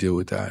to deal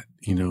with that.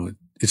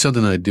 It's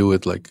something that I deal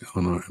with like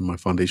in my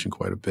foundation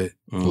quite a bit,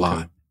 a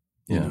lot.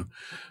 Yeah.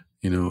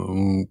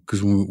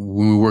 Because when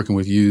we're working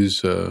with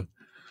youths,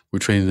 we're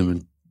training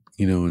them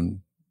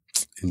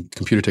in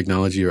computer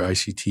technology or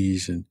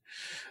ICTs and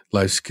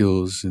life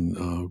skills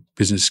and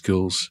business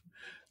skills.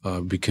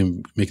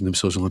 Making them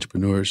social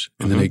entrepreneurs,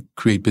 and then they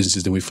create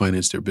businesses. Then we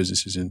finance their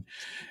businesses, and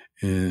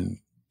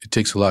it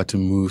takes a lot to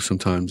move.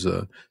 Sometimes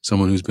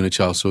someone who's been a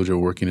child soldier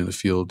working in the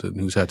field and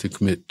who's had to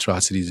commit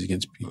atrocities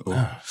against people,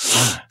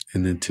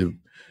 and then to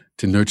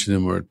nurture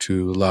them or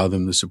to allow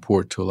them the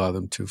support to allow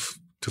them to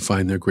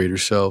find their greater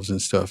selves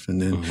and stuff,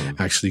 and then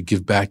actually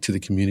give back to the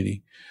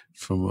community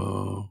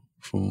from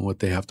what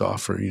they have to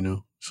offer.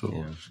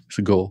 So it's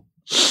a goal.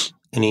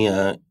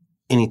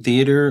 Any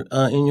theater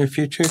in your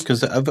future?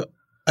 Because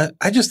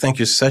I just think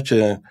you're such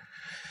a,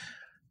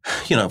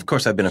 of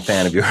course I've been a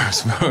fan of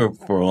yours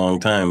for a long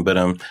time, but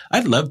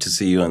I'd love to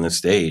see you on the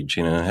stage.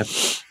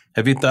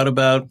 Have you thought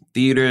about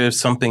theater as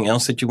something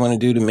else that you want to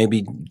do to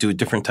maybe do a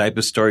different type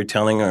of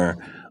storytelling or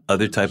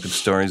other type of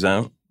stories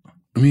out?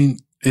 I mean,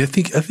 I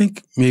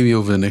think maybe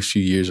over the next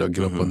few years I'll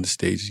get up on the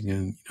stage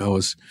again. I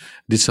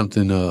did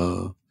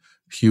something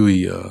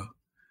Huey.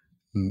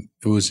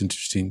 It was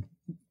interesting.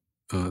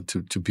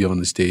 To be on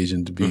the stage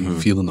and to be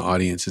feeling the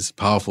audience. It's a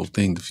powerful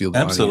thing to feel the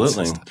audience.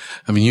 Absolutely.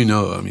 I mean, you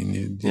know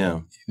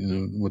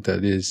what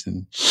that is.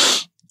 And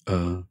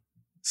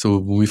so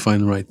when we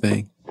find the right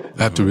thing,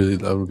 I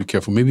will be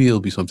careful. Maybe it'll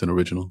be something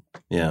original.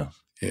 Yeah.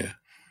 Yeah.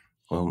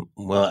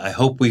 Well, I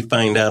hope we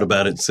find out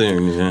about it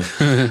soon.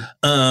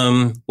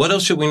 What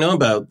else should we know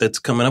about that's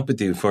coming up with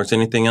you? For us,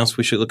 anything else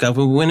we should look out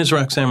for? When is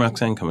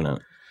Roxanne coming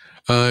out?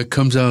 It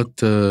comes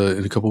out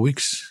in a couple of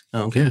weeks.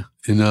 Oh, okay. Yeah.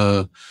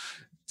 And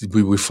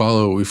we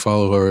follow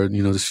her,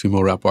 this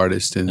female rap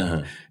artist, and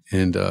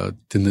then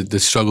the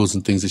struggles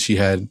and things that she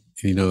had,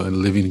 and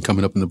living and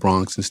coming up in the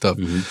Bronx and stuff,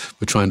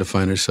 but trying to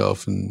find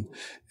herself and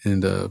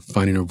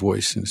finding her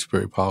voice, and it's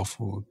very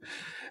powerful.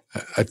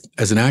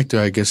 As an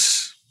actor, I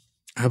guess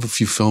I have a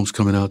few films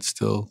coming out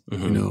still.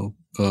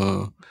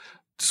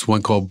 This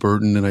one called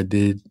Burton that I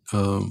did,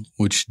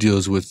 which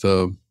deals with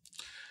a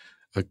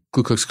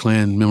Ku Klux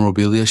Klan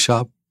memorabilia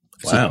shop.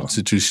 It's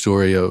a true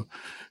story of.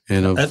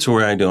 That's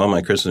where I do all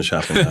my Christmas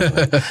shopping.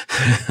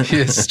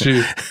 Yes,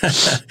 true.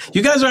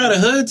 You guys are out of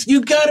hoods?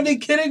 You got to be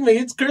kidding me.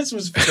 It's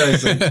Christmas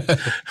present.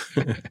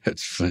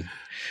 That's fun.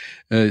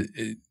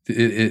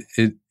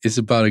 It's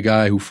about a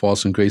guy who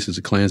falls from grace as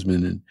a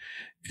Klansman,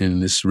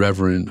 and this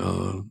Reverend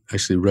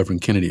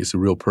Kennedy, it's a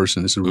real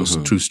person. It's a real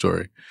true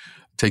story.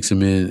 Takes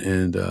him in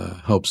and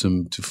helps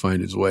him to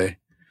find his way.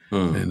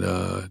 And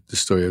the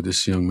story of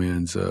this young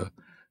man's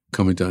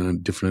coming down on a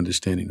different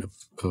understanding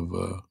of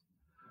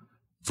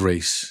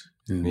race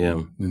and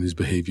his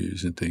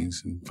behaviors and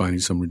things, and finding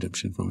some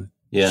redemption from it.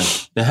 Yeah.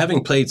 Now,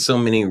 having played so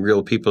many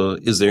real people,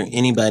 is there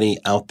anybody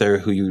out there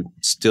who you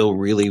still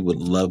really would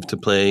love to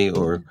play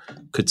or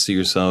could see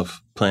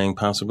yourself playing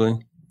possibly?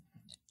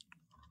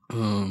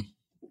 I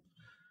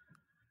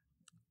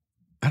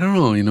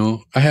don't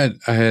know. I had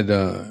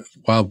a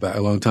while back,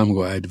 a long time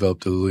ago, I had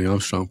developed a Louis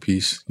Armstrong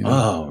piece.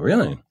 Oh,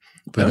 really?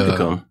 That'd be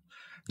cool.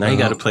 Now you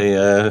got to play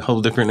a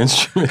whole different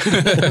instrument.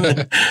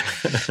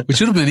 Which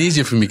would have been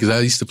easier for me because I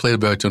used to play the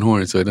baritone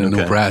horn, so I didn't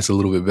know brass a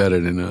little bit better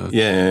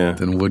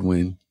than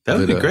woodwind. That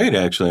would be great,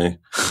 actually.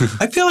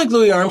 I feel like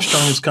Louis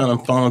Armstrong has kind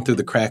of fallen through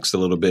the cracks a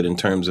little bit in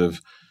terms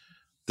of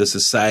the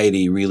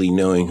society really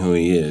knowing who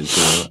he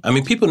is. I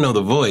mean, people know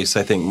the voice,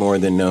 I think, more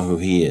than know who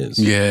he is.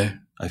 Yeah.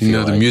 I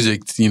feel the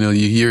music,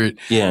 you hear it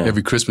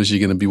every Christmas. You're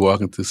going to be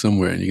walking through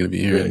somewhere and you're going to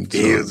be hearing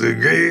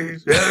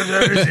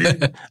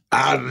it.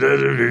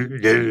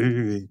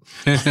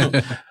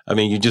 I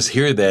mean, you just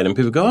hear that and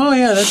people go, oh,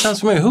 yeah, that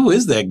sounds familiar. Who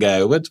is that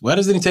guy? Why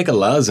doesn't he take a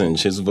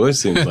lozenge? His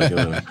voice seems like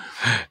a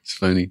It's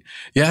funny.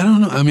 Yeah, I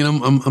don't know. I mean,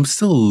 I'm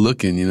still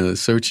looking,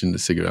 searching to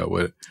figure out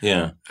what.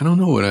 Yeah. I don't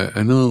know what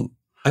I know.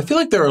 I feel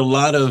like there are a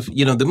lot of,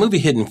 the movie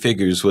Hidden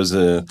Figures was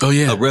a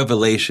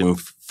revelation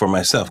for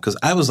myself because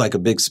I was like a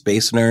big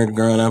space nerd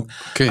growing up.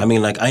 Okay. I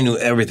mean, like I knew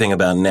everything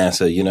about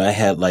NASA. I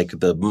had like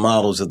the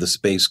models of the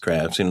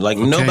spacecrafts.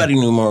 Nobody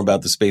knew more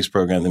about the space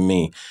program than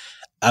me.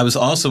 I was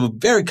also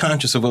very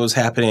conscious of what was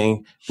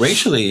happening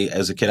racially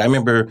as a kid. I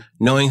remember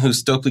knowing who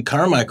Stokely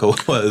Carmichael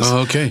was. Oh,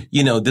 okay.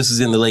 This is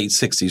in the late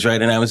 60s,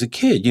 right? And I was a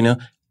kid,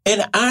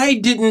 and I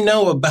didn't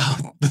know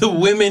about the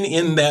women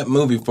in that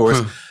movie,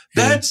 Forrest.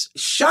 That's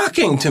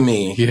shocking to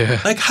me. Yeah.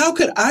 Like, how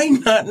could I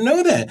not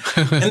know that?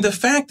 And the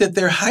fact that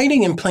they're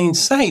hiding in plain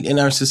sight in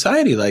our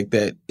society like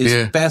that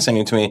is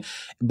fascinating to me.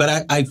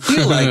 But I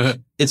feel like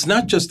it's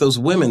not just those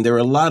women. There are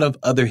a lot of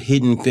other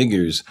hidden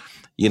figures,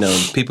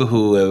 people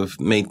who have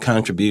made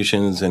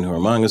contributions and who are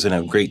among us and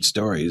have great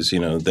stories,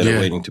 that are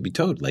waiting to be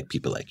told, like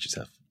people like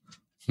yourself.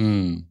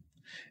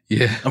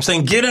 Yeah. I'm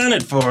saying get on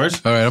it,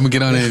 Forrest. All right, I'm going to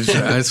get on it.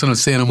 That's what I'm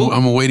saying.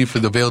 I'm waiting for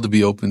the veil to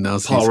be open now.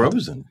 Paul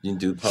Robeson. You can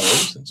do Paul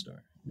Robeson's story.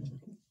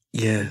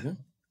 Yeah.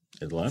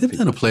 They've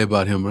done a play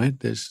about him, right?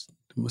 There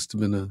must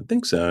have been I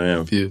think so,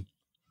 yeah. few.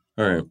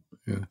 All right.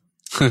 Yeah.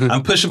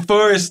 I'm pushing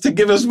Forrest to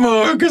give us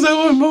more because I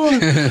want more.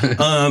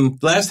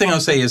 Last thing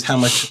I'll say is how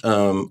much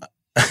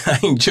I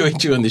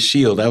enjoyed you on The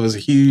Shield. I was a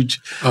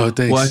huge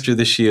watcher of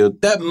The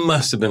Shield. That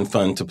must have been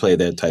fun to play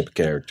that type of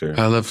character.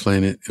 I love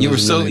playing it. You were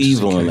so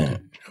evil in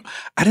that.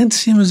 I didn't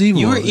see him as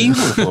evil. You were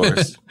evil,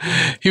 Forrest.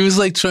 He was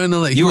like trying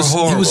to You were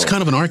horrible. He was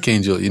kind of an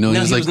archangel, No,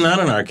 he was not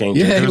an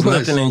archangel. Yeah, there was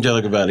nothing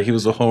angelic about it. He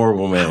was a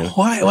horrible man.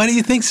 Why do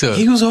you think so?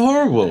 He was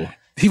horrible.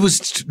 He was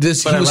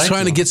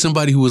trying to get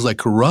somebody who was like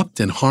corrupt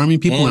and harming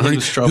people and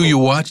hurting, who you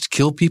watched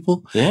kill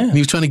people. Yeah. And he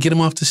was trying to get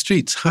him off the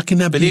streets. How can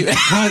that be?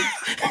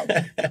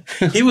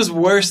 He was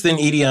worse than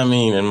Idi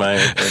Amin in my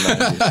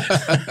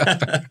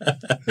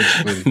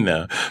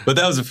No, but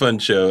that was a fun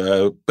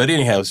show. But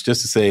anyhow, it's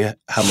just to say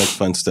how much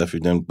fun stuff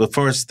you've done. But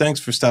Forrest, thanks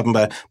for stopping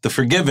by. The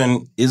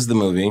Forgiven is the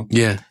movie.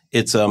 Yeah.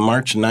 It's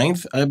March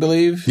 9th, I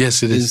believe.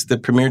 Yes, it is the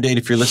premiere date.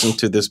 If you're listening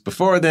to this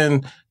before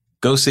then,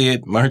 go see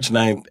it. March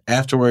 9th.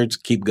 Afterwards,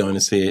 keep going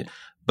to see it.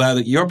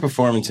 But your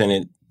performance in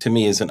it, to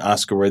me, is an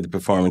Oscar-worthy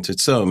performance.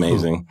 It's so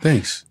amazing. Oh,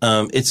 thanks.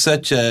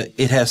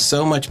 It has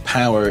so much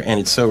power and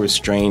it's so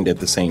restrained at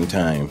the same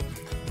time,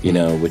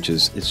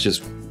 it's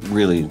just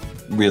really,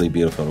 really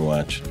beautiful to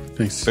watch.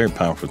 Thanks. Very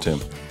powerful, too.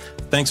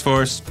 Thanks,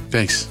 Forrest.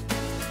 Thanks.